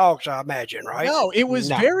usually talks, I imagine, right? No, it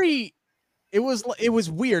was it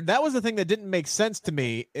was weird. That was the thing that didn't make sense to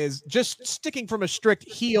me, is just sticking from a strict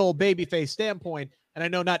heel babyface standpoint. And I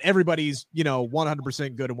know not everybody's,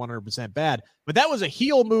 100% good and 100% bad, but that was a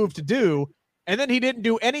heel move to do. And then he didn't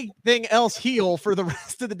do anything else heel for the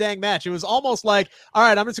rest of the dang match. It was almost like, all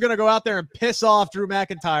right, I'm just going to go out there and piss off Drew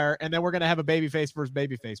McIntyre, and then we're going to have a babyface versus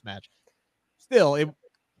babyface match. Still, it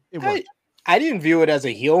worked. I didn't view it as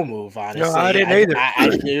a heel move, honestly. No, I didn't either. I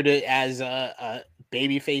viewed it as a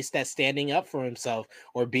babyface that's standing up for himself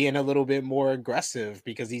or being a little bit more aggressive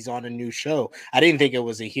because he's on a new show. I didn't think it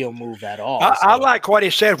was a heel move at all. I like what he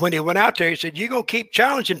said when he went out there. He said, you're going to keep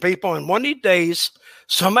challenging people, and one of these days,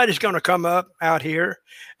 somebody's going to come up out here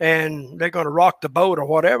and they're going to rock the boat or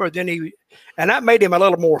whatever. And that made him a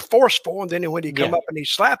little more forceful. And then when he come up and he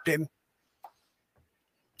slapped him,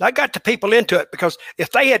 that got the people into it, because if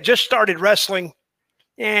they had just started wrestling,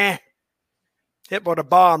 it would have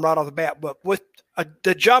bombed right off the bat. But with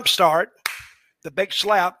the jump start, the big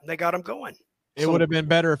slap, they got them going. It would have been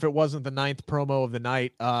better if it wasn't the 9th promo of the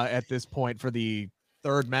night at this point for the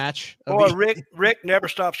third match. Boy, Rick never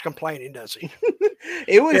stops complaining, does he?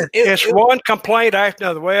 It's one complaint after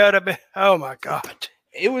another. Well, oh my God.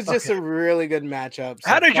 It was just a really good matchup.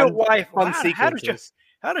 How did your wife?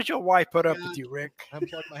 How does your wife put up with you, Rick? I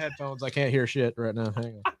unplugged my headphones. I can't hear shit right now.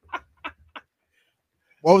 Hang on.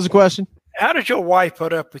 What was the question? How does your wife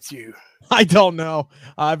put up with you? I don't know.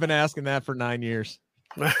 I've been asking that for 9 years.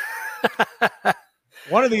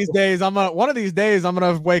 One of these days, I'm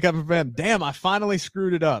gonna wake up and be, damn, I finally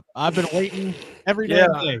screwed it up. I've been waiting every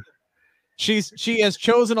damn day. She has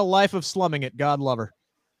chosen a life of slumming it. God love her.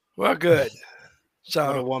 Well, good. So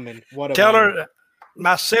What a woman. What a tell woman. her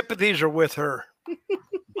my sympathies are with her.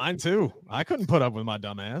 Mine too. I couldn't put up with my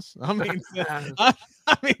dumb ass. I mean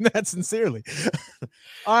that sincerely.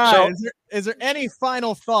 All right. So, is there any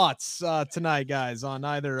final thoughts tonight, guys, on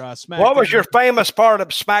either SmackDown? what was your famous part of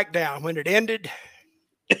SmackDown when it ended?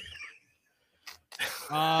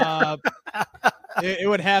 It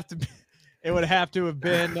would have to be. It would have to have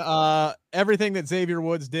been everything that Xavier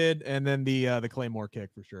Woods did, and then the Claymore kick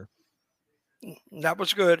for sure. That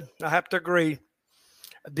was good. I have to agree.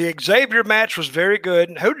 The Xavier match was very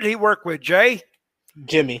good. Who did he work with? Jay?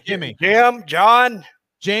 Jimmy. Jim? John?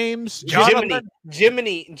 James?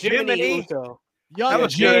 Jiminy Uso. Young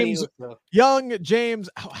James. Young James.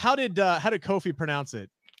 How did Kofi pronounce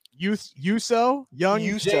it? Uso? Young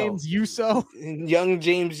James Uso? Young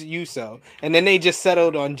James Uso. And then they just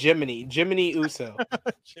settled on Jiminy Uso.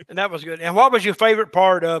 And that was good. And what was your favorite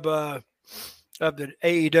part of the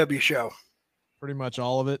AEW show? Pretty much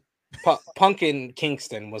all of it. Punk in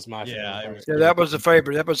Kingston was my favorite. Yeah, that was the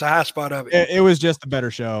favorite. That was the high spot of it. It was just a better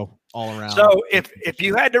show all around. So if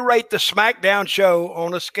you had to rate the SmackDown show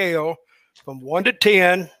on a scale from 1 to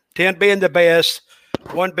 10, 10 being the best,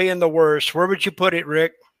 1 being the worst, where would you put it,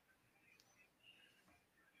 Rick?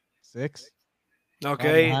 6.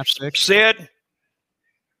 Okay. 6. Sid?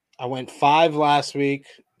 I went 5 last week.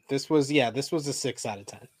 This was a 6 out of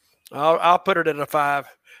 10. I'll put it at a 5.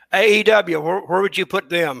 AEW, where would you put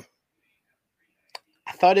them?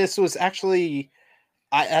 I thought this was actually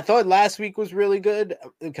I thought last week was really good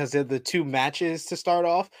because of the 2 matches to start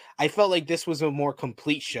off. I felt like this was a more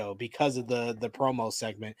complete show because of the promo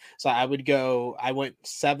segment. So I went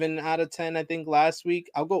 7 out of 10, I think, last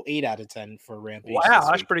week. I'll go 8 out of 10 for Rampage. Wow,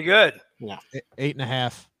 that's pretty good. Yeah.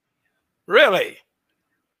 8.5. Really?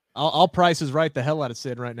 I'll Price is right the hell out of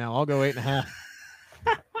Sid right now. I'll go 8.5.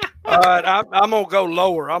 All right, I'm gonna go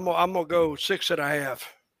lower. I'm gonna go 6.5.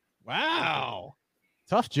 Wow.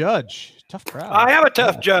 Tough judge. Tough crowd. I am a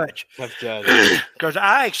tough judge. Tough judge. Because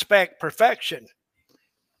I expect perfection.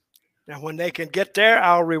 And when they can get there,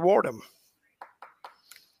 I'll reward them.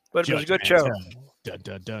 But it was a good show.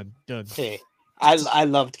 Dun. Hey, I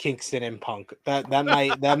loved Kingston and Punk. That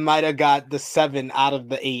might have got the 7 out of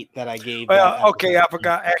the 8 that I gave. Well, okay, I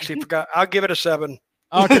forgot. I'll give it a 7.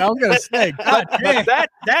 Okay, I'm gonna say but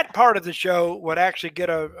that part of the show would actually get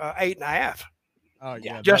a 8.5. Oh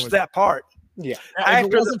yeah, just that part. Yeah.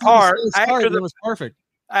 After the part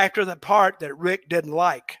that Rick didn't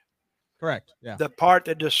like. Correct. Yeah. The part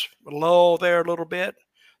that just lulled there a little bit.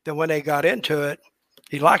 Then when they got into it,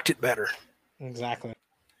 he liked it better. Exactly.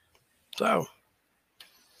 So.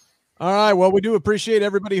 All right. Well, we do appreciate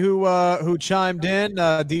everybody who chimed in.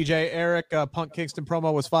 DJ Eric, Punk Kingston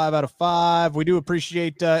promo was 5 out of 5. We do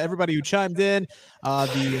appreciate everybody who chimed in.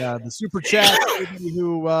 The super chat, everybody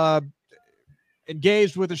who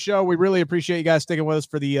engaged with the show. We really appreciate you guys sticking with us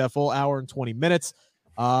for the full hour and 20 minutes.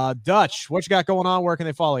 Dutch, what you got going on? Where can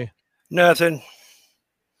they follow you? Nothing.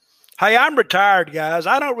 Hey, I'm retired, guys.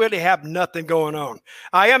 I don't really have nothing going on.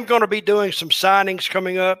 I am going to be doing some signings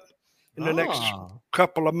coming up in the next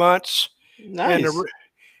couple of months. Nice.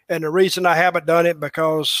 And the reason I haven't done it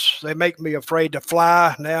because they make me afraid to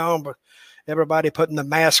fly now, but everybody putting the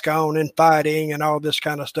mask on and fighting and all this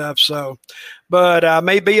kind of stuff. So, but I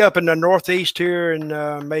may be up in the Northeast here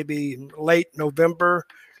in maybe late November,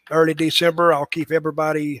 early December. I'll keep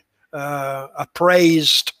everybody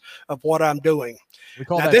appraised of what I'm doing.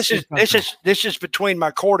 Now, this is between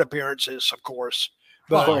my court appearances, of course,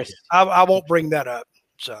 but I won't bring that up.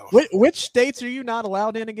 So, which states are you not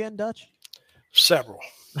allowed in again, Dutch? Several.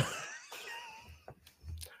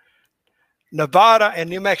 Nevada and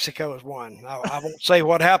New Mexico is one. I won't say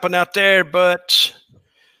what happened out there, but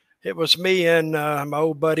it was me and my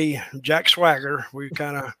old buddy Jack Swagger. We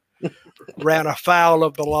kind of ran afoul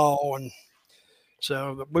of the law, and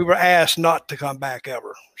so we were asked not to come back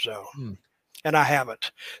ever. So, and I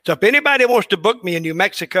haven't. So if anybody wants to book me in New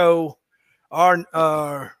Mexico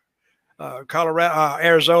or Colorado,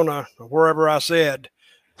 Arizona, or wherever I said,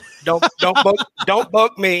 don't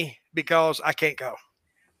book me because I can't go.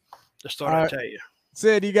 Just thought I'd tell you.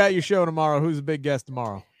 Sid, you got your show tomorrow. Who's the big guest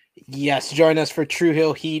tomorrow? Yes, join us for True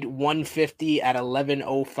Hill Heat 150 at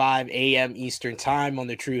 11:05 a.m. Eastern Time on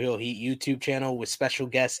the True Hill Heat YouTube channel with special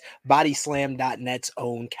guest Bodyslam.net's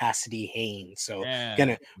own Cassidy Haynes. So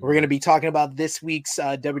we're gonna be talking about this week's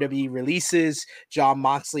WWE releases, Jon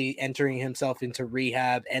Moxley entering himself into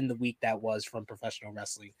rehab, and the week that was from professional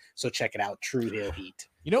wrestling. So check it out, True Hill Heat.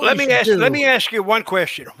 You know, let me ask you one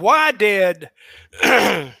question. Why did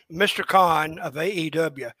Mr. Khan of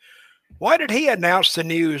AEW? Why did he announce the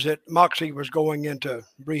news that Moxley was going into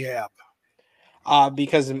rehab?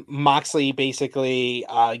 Because Moxley basically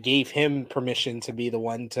gave him permission to be the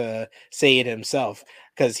one to say it himself,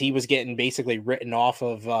 because he was getting basically written off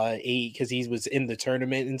of because he was in the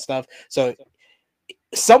tournament and stuff. So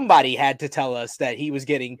somebody had to tell us that he was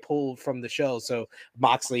getting pulled from the show. So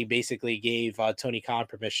Moxley basically gave Tony Khan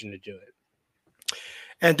permission to do it.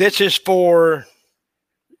 And this is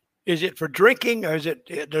is it for drinking, or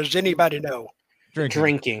does anybody know?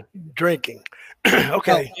 Drinking.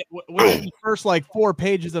 Okay. Within the first 4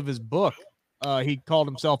 pages of his book, he called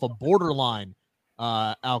himself a borderline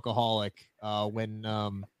alcoholic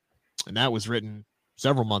and that was written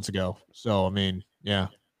several months ago. So, I mean, yeah,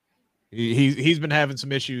 he's been having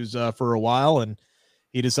some issues for a while, and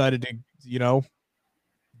he decided to,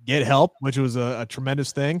 get help, which was a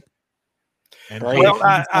tremendous thing. And well,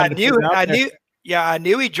 I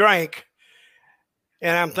knew he drank,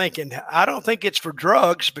 and I'm thinking, I don't think it's for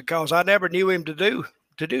drugs, because I never knew him to do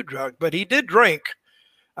drugs, but he did drink.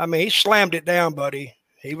 I mean, he slammed it down, buddy.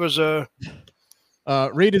 He was read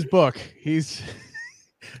his book. He's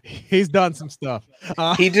done some stuff.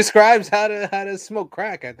 He describes how to smoke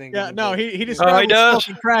crack, I think. Yeah, no, he describes what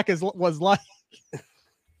smoking crack was like.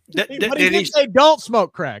 But he did say don't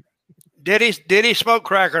smoke crack. Did he smoke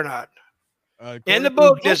crack or not? In the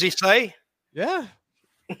book, does he say? Yeah.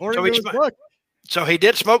 So he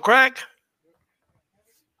did smoke crack?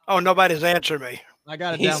 Oh, nobody's answering me. I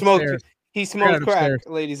got it. He smoked crack,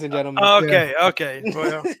 ladies and gentlemen. Okay.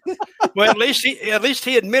 Well, at least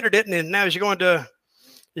he admitted it, and now he's going to.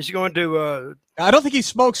 I don't think he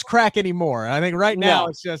smokes crack anymore. I think right now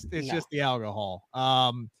it's just the alcohol.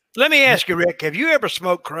 Let me ask you, Rick. Have you ever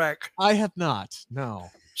smoked crack? I have not. No.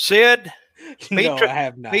 Sid? I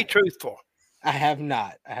have not. Be truthful. I have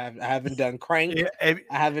not. I haven't done crank. I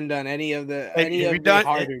haven't done any of the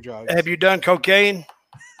harder drugs. Have you done cocaine?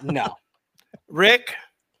 No. Rick?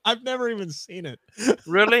 I've never even seen it.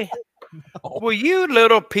 Really? No. Well, you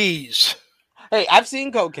little peas. Hey, I've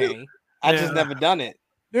seen cocaine. I just never done it.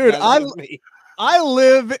 Dude, I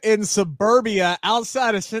live in suburbia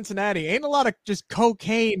outside of Cincinnati. Ain't a lot of just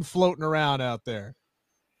cocaine floating around out there.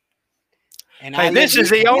 And hey, this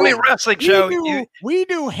is the only wrestling show. We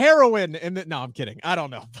do heroin no, I'm kidding. I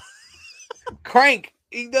don't know. Crank.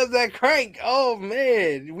 He does that crank. Oh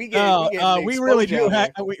man, we really do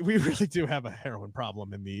have a heroin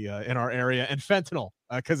problem in our area, and fentanyl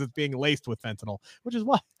because it's being laced with fentanyl, which is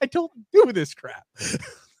why I don't do this crap.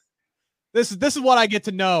 This is what I get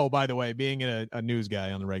to know, by the way, being a news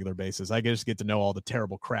guy on a regular basis. I just get to know all the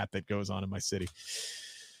terrible crap that goes on in my city.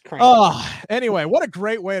 Crank. Oh, anyway, what a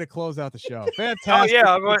great way to close out the show. Fantastic.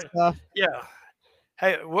 Stuff. Yeah.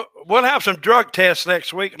 Hey, we'll have some drug tests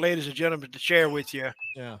next week, ladies and gentlemen, to share with you.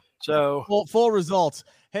 Yeah. So full results.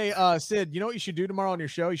 Hey, Sid, you know what you should do tomorrow on your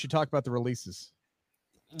show? You should talk about the releases.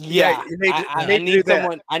 Yeah,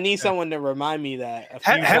 I need someone to remind me that.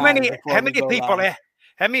 How many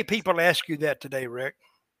people ask you that today, Rick?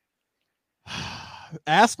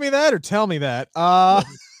 Ask me that or tell me that? I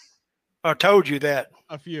told you that.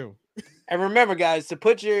 A few. And remember, guys, to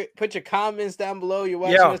put your comments down below. You're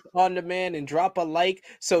watching us on demand, and drop a like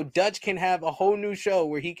so Dutch can have a whole new show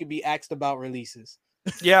where he could be asked about releases.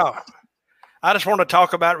 Yeah, I just want to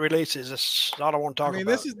talk about releases. That's all I want to talk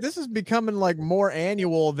about. This is becoming like more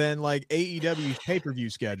annual than like AEW's pay-per-view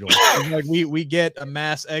schedule. Like we get a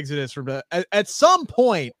mass exodus from at some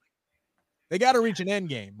point. They got to reach an end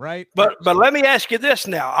game, right? But let me ask you this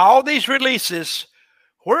now: all these releases,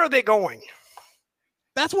 where are they going?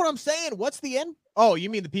 That's what I'm saying. What's the end? Oh, you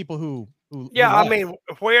mean the people who I mean,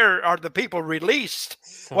 where are the people released?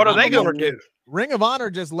 What are they going to do? Ring of Honor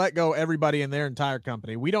just let go everybody in their entire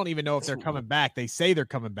company. We don't even know if they're coming back. They say they're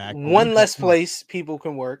coming back. One less place people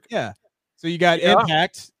can work. Yeah. So you got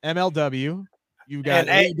Impact, MLW. You've got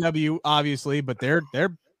AEW, obviously, but they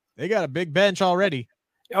got a big bench already.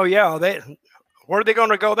 Oh yeah, where are they going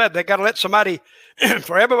to go? They got to let somebody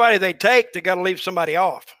for everybody they take. They got to leave somebody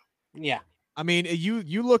off. Yeah. I mean,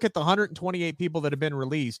 you look at the 128 people that have been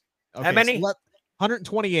released. Okay, how many?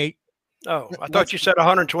 128. Oh, I thought you said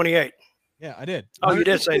 128. Yeah, I did. Oh, you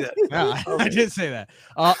did say that. Yeah, I did say that.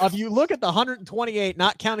 If you look at the 128,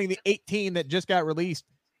 not counting the 18 that just got released,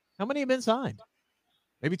 How many have been signed?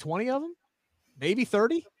 Maybe 20 of them? Maybe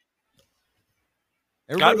 30?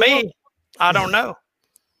 Got me. I don't know.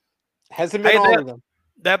 Hasn't been all of them.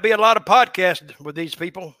 There'll be a lot of podcasts with these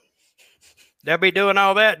people. They'll be doing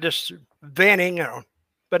all that, just venting.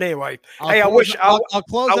 But anyway, I wish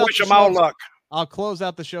them all luck. I'll close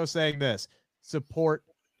out the show saying this: support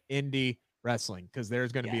indie wrestling, because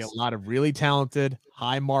there's going to be a lot of really talented,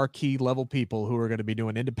 high marquee level people who are going to be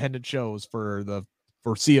doing independent shows for the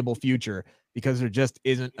foreseeable future, because there just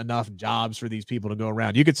isn't enough jobs for these people to go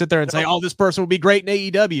around. You could sit there and say, oh, this person would be great in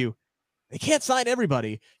AEW. They can't sign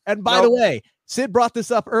everybody. And by the way, Sid brought this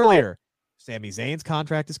up earlier. Sami Zayn's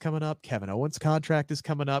contract is coming up. Kevin Owens' contract is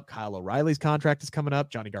coming up. Kyle O'Reilly's contract is coming up.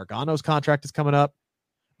 Johnny Gargano's contract is coming up.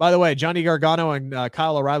 By the way, Johnny Gargano and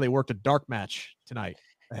Kyle O'Reilly worked a dark match tonight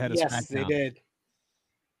ahead of SmackDown. Yes, they did.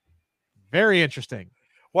 Very interesting.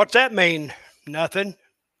 What's that mean? Nothing.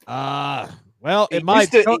 Well, it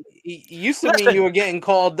used to mean you were getting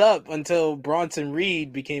called up until Bronson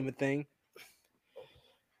Reed became a thing.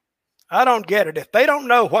 I don't get it. If they don't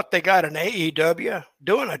know what they got in AEW,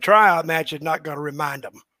 doing a tryout match is not going to remind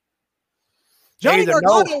them. Johnny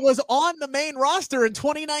Gargano was on the main roster in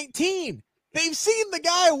 2019. They've seen the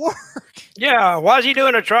guy work. Yeah, why is he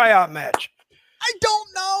doing a tryout match? I don't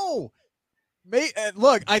know.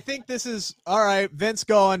 Look, I think this is all right. Vince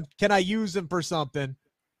going, can I use him for something?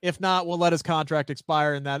 If not, we'll let his contract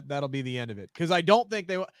expire, and that'll be the end of it. Because I don't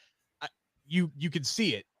think you can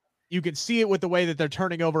see it. You can see it with the way that they're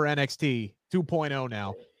turning over NXT 2.0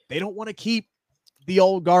 now. They don't want to keep the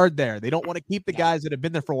old guard there. They don't want to keep the guys that have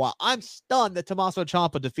been there for a while. I'm stunned that Tommaso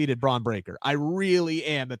Ciampa defeated Braun Breaker. I really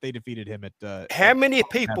am that they defeated him at. How many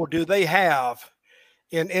people do they have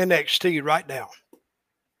in NXT right now?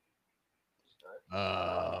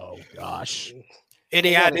 Oh, gosh.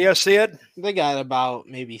 Any idea, Sid? They got about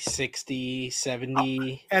maybe 60,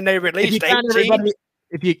 70. And they released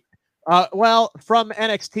 18? Well, from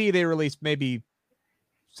NXT, they released maybe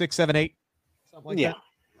 6, 7, 8, something like that.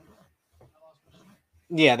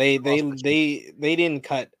 Yeah, they didn't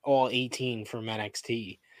cut all 18 from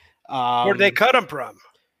NXT. Where did they cut them from?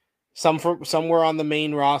 Some were on the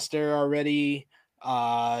main roster already.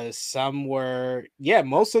 Some were,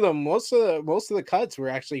 most of the cuts were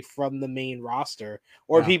actually from the main roster,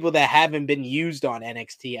 or people that haven't been used on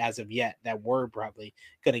NXT as of yet that were probably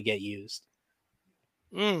gonna get used.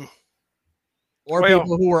 Or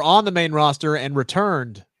people who were on the main roster and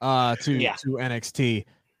returned to NXT.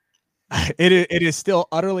 It is still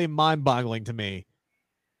utterly mind-boggling to me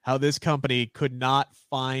how this company could not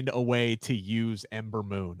find a way to use Ember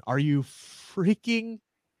Moon. Are you freaking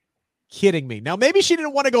kidding me? Now, maybe she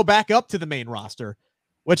didn't want to go back up to the main roster,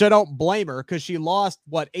 which I don't blame her, because she lost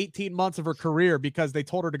 18 months of her career because they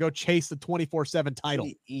told her to go chase the 24/7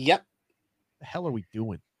 title. Yep. The hell are we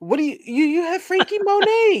doing? What do you have Frankie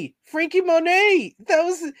Monet? Frankie Monet.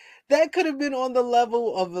 That could have been on the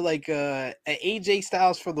level of like an AJ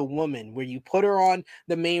Styles for the woman, where you put her on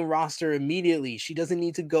the main roster immediately. She doesn't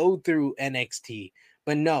need to go through NXT.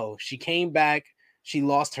 But no, she came back. She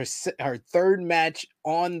lost her third match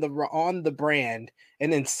on the brand,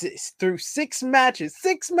 and then through six matches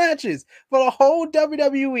for the whole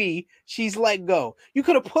WWE, she's let go. You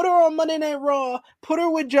could have put her on Monday Night Raw, put her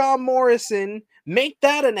with John Morrison, make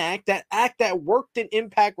that an act that worked in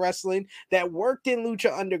Impact Wrestling, that worked in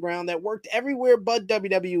Lucha Underground, that worked everywhere but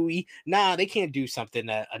WWE. Nah, they can't do something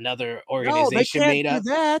that another organization made up.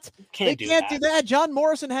 They can't do that. John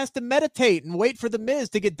Morrison has to meditate and wait for The Miz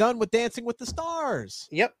to get done with Dancing with the Stars.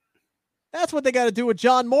 Yep. That's what they got to do with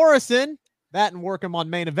John Morrison. That and work him on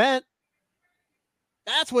Main Event.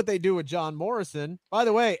 That's what they do with John Morrison. By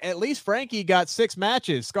the way, at least Frankie got 6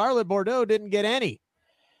 matches. Scarlett Bordeaux didn't get any.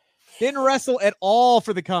 Didn't wrestle at all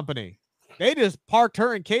for the company. They just parked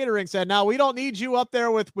her in catering, said, "Now we don't need you up there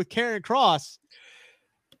with Karrion Kross."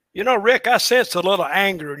 You know, Rick, I sense a little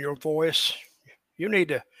anger in your voice. You need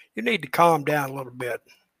to calm down a little bit.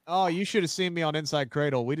 Oh, you should have seen me on Inside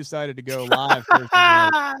Cradle. We decided to go live Thursday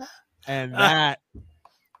night, and that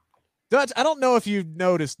Dutch, I don't know if you've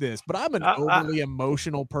noticed this, but I'm an overly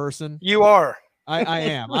emotional person. You are. I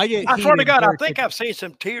am. I swear to God, I think I've seen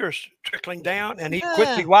some tears trickling down, and he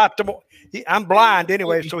quickly wiped them. I'm blind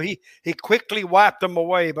anyway, so he quickly wiped them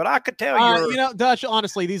away. But I could tell you know, Dutch,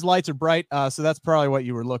 honestly, these lights are bright, so that's probably what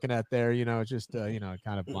you were looking at there. You know, just it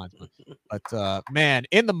kind of blinds me. But man,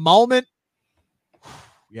 in the moment,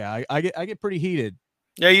 yeah, I get pretty heated.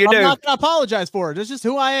 Yeah, you do. I'm not gonna apologize for it. It's just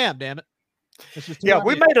who I am. Damn it.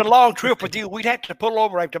 We made a long trip with you. We'd have to pull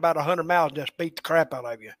over after about 100 miles and just beat the crap out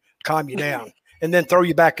of you, calm you down, and then throw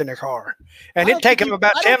you back in the car. And it'd take him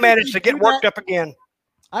about 10 minutes to get worked up again.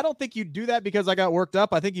 I don't think you'd do that because I got worked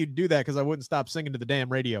up. I think you'd do that because I wouldn't stop singing to the damn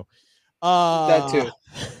radio. That too.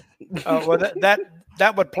 Well,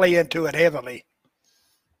 that would play into it heavily.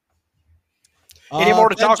 Any more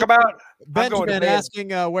to talk about? Benjamin asking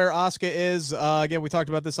where Asuka is. Again, we talked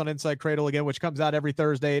about this on Inside Cradle again, which comes out every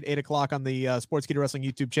Thursday at 8 o'clock on the Sportskeeda Wrestling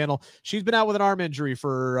YouTube channel. She's been out with an arm injury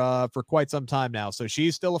for quite some time now, so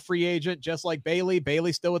she's still a free agent, just like Bayley.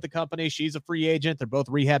 Bayley's still with the company. She's a free agent. They're both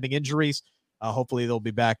rehabbing injuries. Hopefully, they'll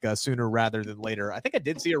be back sooner rather than later. I think I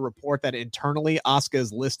did see a report that internally Asuka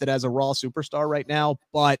is listed as a Raw superstar right now,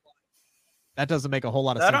 but that doesn't make a whole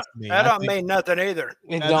lot of sense to me. That don't mean nothing either.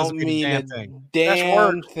 It don't mean a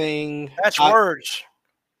damn thing. That's words.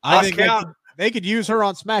 I think they could use her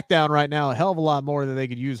on SmackDown right now a hell of a lot more than they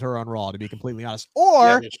could use her on Raw, to be completely honest.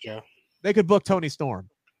 Or they could book Toni Storm.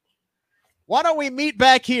 Why don't we meet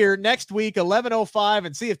back here next week, 11:05,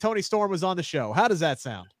 and see if Toni Storm was on the show? How does that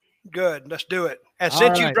sound? Good. Let's do it. And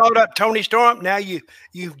since you brought up Toni Storm, now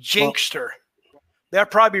you've jinxed her. They'll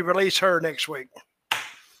probably release her next week.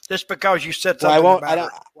 Just because you said something about her.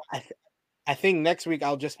 I think next week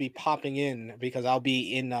I'll just be popping in because I'll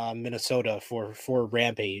be in Minnesota for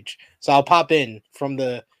Rampage. So I'll pop in from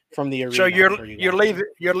the arena. So you're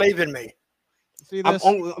leaving me. See this?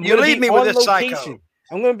 You leave me with this psycho.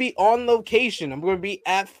 I'm going to be on location. I'm going to be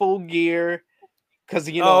at Full Gear because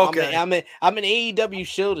I'm an AEW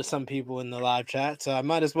shill to some people in the live chat, so I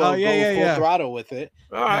might as well go full throttle with it.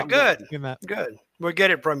 All right, good. We'll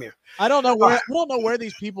get it from you. I don't know where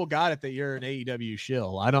these people got it that you're an AEW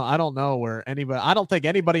shill. I don't know where anybody. I don't think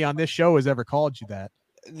anybody on this show has ever called you that.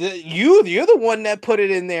 You're the one that put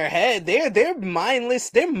it in their head. They're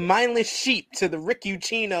mindless. They're mindless sheep to the Rick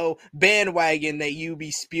Ucchino bandwagon that you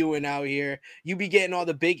be spewing out here. You be getting all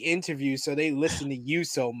the big interviews, so they listen to you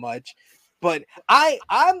so much. But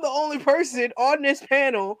I'm the only person on this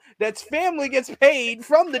panel that's family gets paid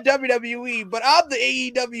from the WWE, but I'm the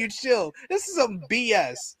AEW shill. This is some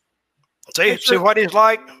BS. See what he's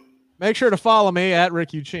like? Make sure to follow me at Rick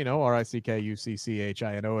Ucchino,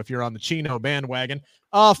 RICKUCCHINO, if you're on the Chino bandwagon.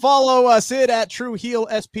 Follow Sid at True Heel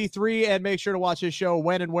SP3, and make sure to watch his show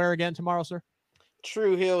when and where again tomorrow, sir?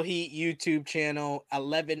 True Heel Heat YouTube channel,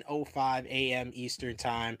 11:05 a.m. Eastern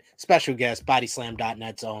Time. Special guest,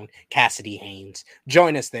 bodyslam.net's own Cassidy Haynes.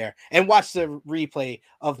 Join us there and watch the replay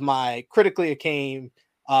of my critically acclaimed,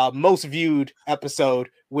 most viewed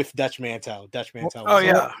episode with Dutch Mantell. Oh,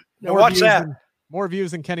 yeah. What's that? More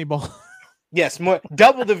views than Kenny Bolin. Yes,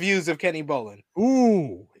 double the views of Kenny Bolin.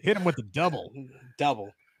 Ooh, hit him with the double.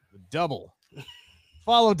 Double.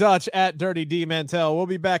 Follow Dutch at Dirty D Mantell. We'll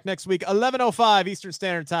be back next week, 11:05 Eastern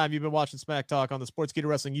Standard Time. You've been watching Smack Talk on the Sportskeeda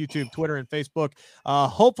Wrestling YouTube, Twitter, and Facebook.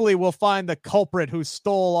 Hopefully, we'll find the culprit who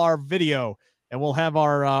stole our video, and we'll have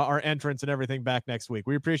our entrance and everything back next week.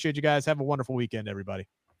 We appreciate you guys. Have a wonderful weekend, everybody.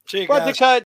 See you guys.